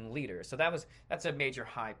team leader. So that's a major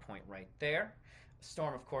high point right there.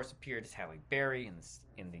 Storm, of course, appeared as Halle Berry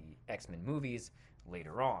in the X-Men movies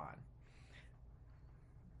later on.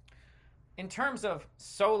 In terms of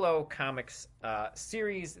solo comics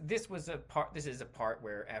series, this is a part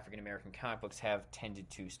where African American comic books have tended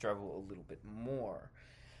to struggle a little bit more.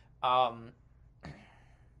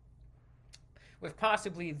 With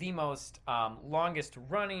possibly the most longest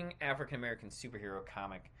running African American superhero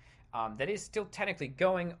comic that is still technically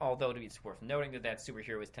going, although it's worth noting that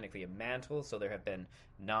superhero is technically a mantle, so there have been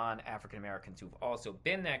non-African Americans who've also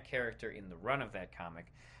been that character in the run of that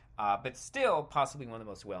comic. But still, possibly one of the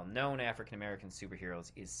most well-known African American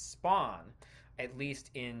superheroes is Spawn, at least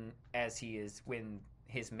when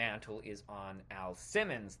his mantle is on Al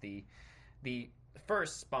Simmons, the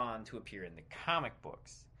first Spawn to appear in the comic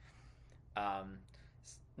books.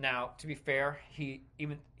 Now, to be fair, he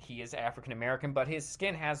is African American, but his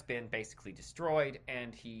skin has been basically destroyed,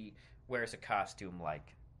 and he wears a costume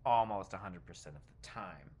like almost 100% of the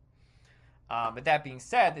time. But that being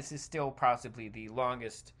said, this is still possibly the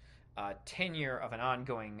longest tenure of an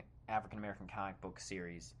ongoing African American comic book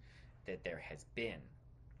series that there has been.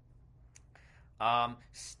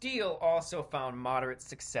 Steel also found moderate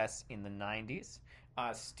success in the 90s.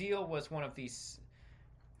 Steel was one of these...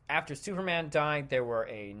 After Superman died, there were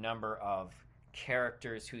a number of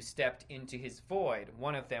characters who stepped into his void.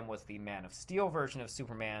 One of them was the Man of Steel version of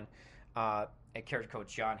Superman, a character called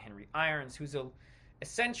John Henry Irons, who's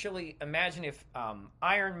essentially, imagine if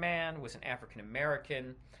Iron Man was an African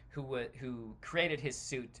American who created his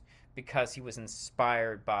suit because he was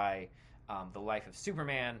inspired by The Life of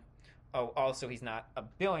Superman. Oh, also, he's not a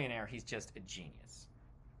billionaire, he's just a genius.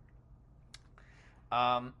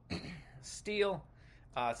 Steel,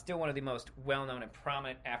 still one of the most well-known and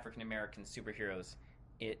prominent African-American superheroes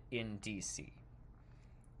in DC.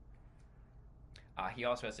 He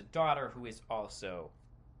also has a daughter who is also,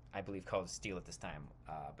 I believe, called Steel at this time,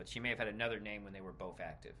 but she may have had another name when they were both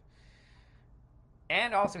active.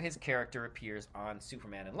 And also his character appears on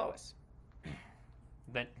Superman and Lois.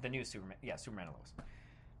 The new Superman. Yeah, Superman and Lois.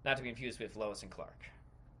 Not to be confused with Lois and Clark.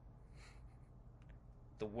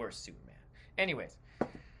 The worst Superman. Anyways.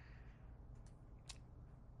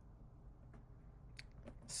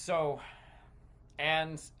 So,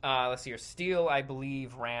 and let's see here. Steel, I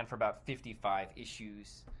believe, ran for about 55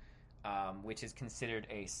 issues, which is considered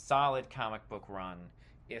a solid comic book run,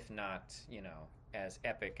 if not, as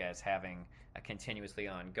epic as having a continuously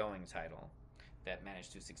ongoing title that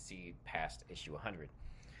managed to succeed past issue 100.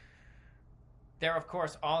 There, of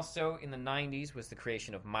course, also in the 90s was the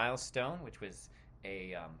creation of Milestone, which was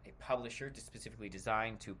a publisher specifically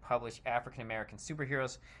designed to publish African-American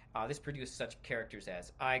superheroes. This produced such characters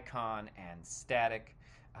as Icon and Static,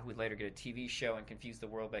 who would later get a TV show and confuse the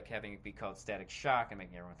world by having it be called Static Shock and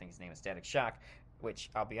making everyone think his name is Static Shock, which,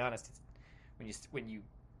 I'll be honest, when you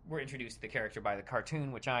were introduced to the character by the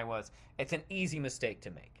cartoon, which I was, it's an easy mistake to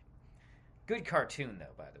make. Good cartoon,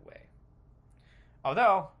 though, by the way.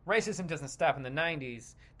 Although, racism doesn't stop in the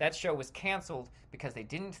 90s, that show was canceled because they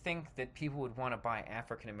didn't think that people would want to buy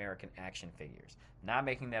African-American action figures. Not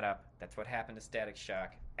making that up. That's what happened to Static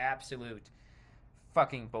Shock. Absolute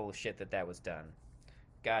fucking bullshit that was done.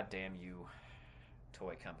 God damn you,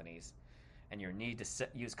 toy companies. And your need to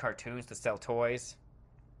use cartoons to sell toys.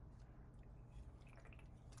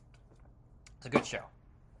 It's a good show.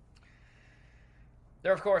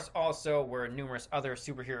 There, of course, also were numerous other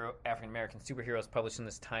African-American superheroes published in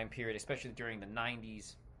this time period, especially during the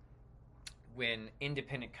 90s, when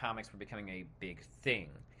independent comics were becoming a big thing.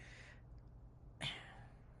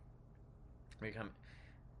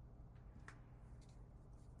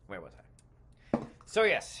 Where was I? So,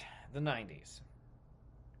 yes, the 90s.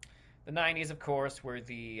 The 90s, of course, were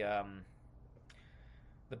the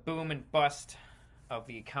boom and bust of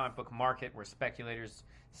the comic book market, where speculators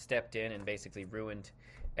stepped in and basically ruined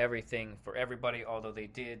everything for everybody, although they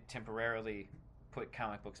did temporarily put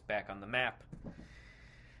comic books back on the map.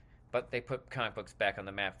 But they put comic books back on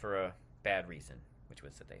the map for a bad reason, which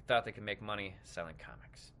was that they thought they could make money selling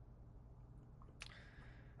comics.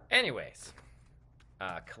 Anyways,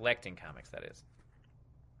 collecting comics, that is.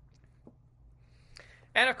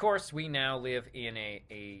 And of course, we now live in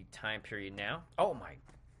a time period now. Oh my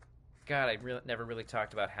God, I never really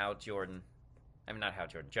talked about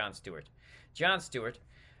John Stewart. John Stewart,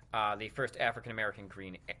 the first African-American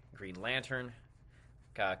Green Lantern,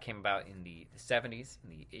 came about in the 70s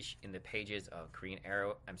in the pages of Green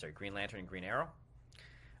Lantern and Green Arrow.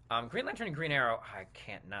 Green Lantern and Green Arrow, I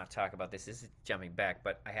can't not talk about this. This is jumping back,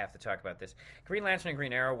 but I have to talk about this. Green Lantern and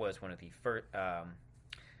Green Arrow was one of the first,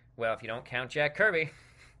 well, if you don't count Jack Kirby,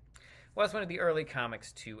 was one of the early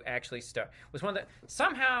comics to actually start. Was one of the,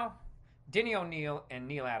 somehow, Denny O'Neil and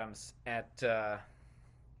Neil Adams at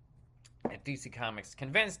DC Comics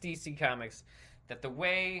convinced DC Comics that the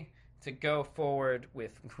way to go forward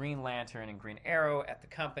with Green Lantern and Green Arrow at the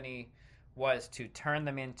company was to turn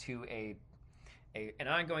them into an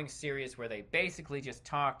ongoing series where they basically just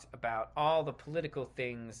talked about all the political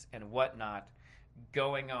things and whatnot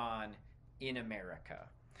going on in America.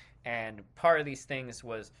 And part of these things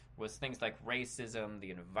was things like racism,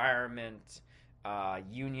 the environment,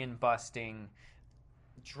 union busting,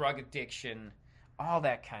 drug addiction, all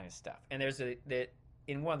that kind of stuff. And there's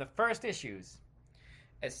in one of the first issues,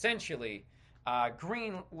 essentially,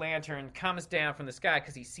 Green Lantern comes down from the sky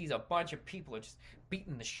because he sees a bunch of people are just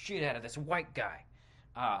beating the shit out of this white guy,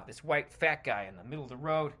 this white fat guy in the middle of the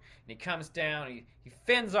road. And he comes down, he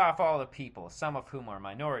fends off all the people, some of whom are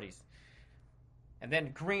minorities. And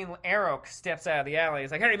then Green Arrow steps out of the alley.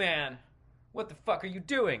 He's like, "Hey, man, what the fuck are you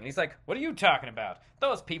doing?" And he's like, "What are you talking about?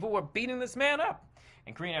 Those people were beating this man up."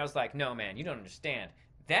 And Green Arrow's like, "No, man, you don't understand.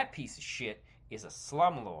 That piece of shit is a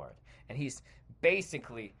slumlord, and he's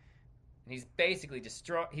basically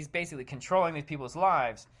controlling these people's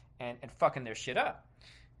lives and fucking their shit up."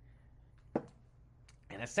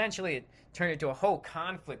 And essentially, it turned into a whole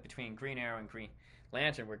conflict between Green Arrow and Green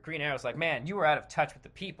Lantern, where Green Arrow's like, "Man, you were out of touch with the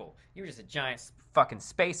people. You were just a giant fucking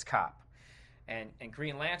space cop." And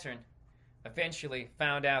Green Lantern eventually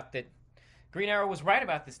found out that Green Arrow was right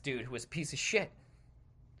about this dude who was a piece of shit.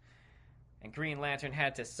 And Green Lantern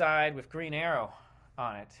had to side with Green Arrow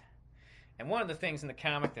on it. And one of the things in the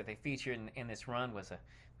comic that they featured in this run was a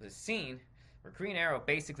scene where Green Arrow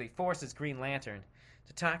basically forces Green Lantern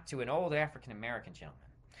to talk to an old African-American gentleman.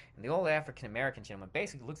 And the old African-American gentleman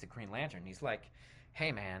basically looks at Green Lantern and he's like,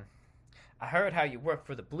 "Hey man, I heard how you work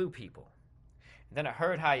for the blue people. And then I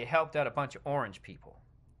heard how you helped out a bunch of orange people.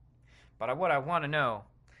 But what I want to know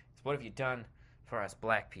is what have you done for us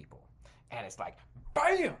black people?" And it's like,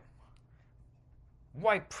 BAM!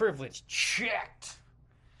 White privilege checked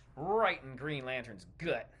right in Green Lantern's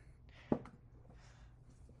gut. And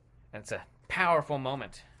it's a powerful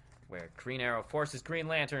moment where Green Arrow forces Green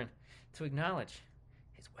Lantern to acknowledge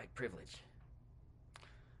his white privilege.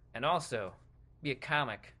 And also be a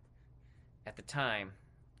comic at the time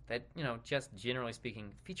that, just generally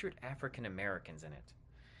speaking, featured African Americans in it.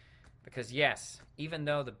 Because yes, even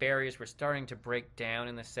though the barriers were starting to break down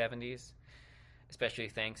in the 70s, especially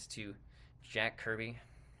thanks to Jack Kirby,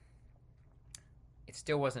 it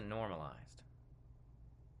still wasn't normalized.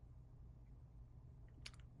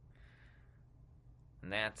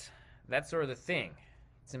 And that's sort of the thing.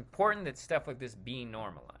 It's important that stuff like this be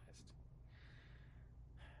normalized.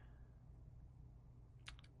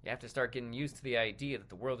 You have to start getting used to the idea that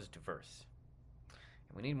the world is diverse.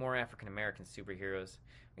 And we need more African American superheroes.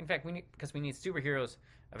 In fact, because we need superheroes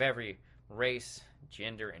of every race,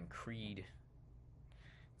 gender, and creed.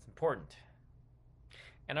 It's important.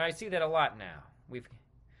 And I see that a lot now.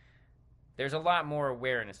 There's a lot more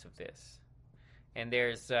awareness of this. And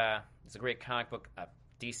there's a great comic book.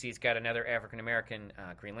 DC's got another African American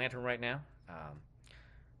Green Lantern right now. Oh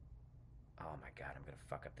my god, I'm going to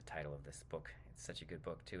fuck up the title of this book. It's such a good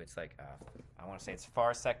book, too. It's like, I want to say it's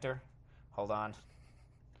Far Sector. Hold on.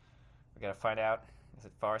 We got to find out. Is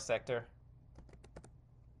it Far Sector?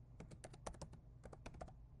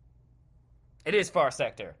 It is Far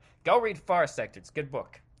Sector. Go read Far Sector. It's a good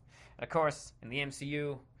book. And of course, in the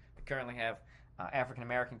MCU, we currently have African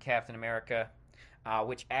American Captain America,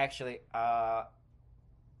 which actually,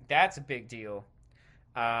 that's a big deal.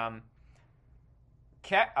 Falcon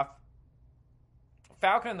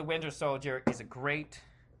and the Winter Soldier is a great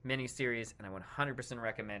miniseries, and I 100%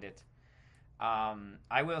 recommend it.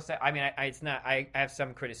 I will say, I have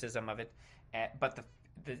some criticism of it, but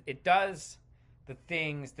it does the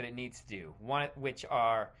things that it needs to do. One, which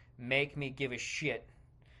are make me give a shit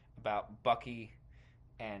about Bucky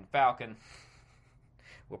and Falcon.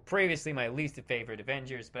 Were previously my least favorite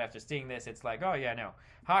Avengers, but after seeing this, it's like, oh yeah, no,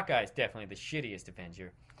 Hawkeye's definitely the shittiest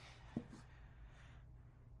Avenger.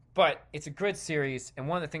 But it's a good series, and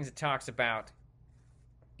one of the things it talks about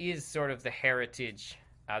is sort of the heritage,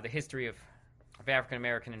 the history of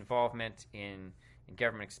African-American involvement in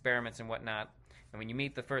government experiments and whatnot. And when you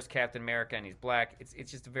meet the first Captain America and he's black,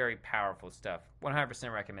 it's just very powerful stuff.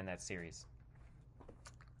 100% recommend that series.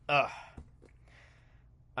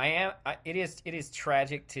 It is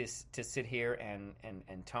tragic to sit here and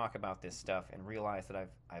talk about this stuff and realize that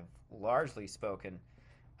I've largely spoken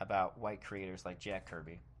about white creators like Jack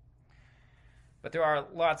Kirby. But there are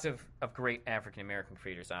lots of great African-American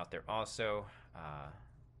creators out there also. Oh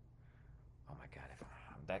my god,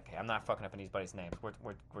 I'm not fucking up anybody's names.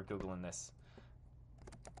 We're Googling this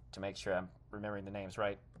to make sure I'm remembering the names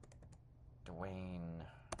right. Dwayne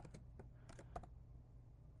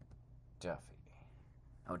Duffy.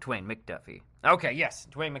 Oh, Dwayne McDuffie. Okay, yes,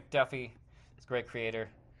 Dwayne McDuffie is a great creator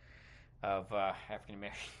of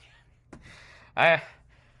African-American.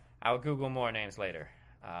 I'll Google more names later.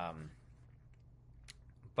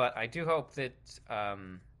 But I do hope that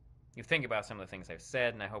you think about some of the things I've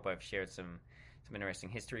said, and I hope I've shared some interesting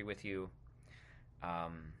history with you. Yeah,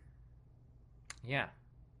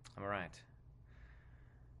 I'm all right.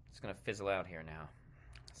 Just going to fizzle out here now.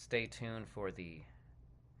 Stay tuned for the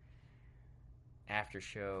after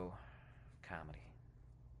show comedy.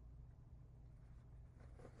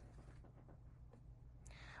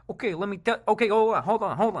 Okay, okay, hold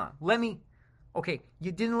on. Okay,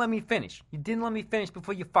 you didn't let me finish. You didn't let me finish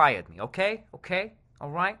before you fired me, okay? Okay? All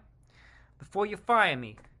right? Before you fire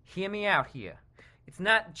me, hear me out here. It's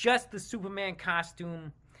not just the Superman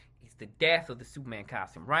costume. It's the death of the Superman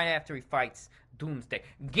costume right after he fights Doomsday.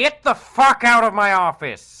 Get the fuck out of my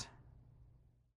office!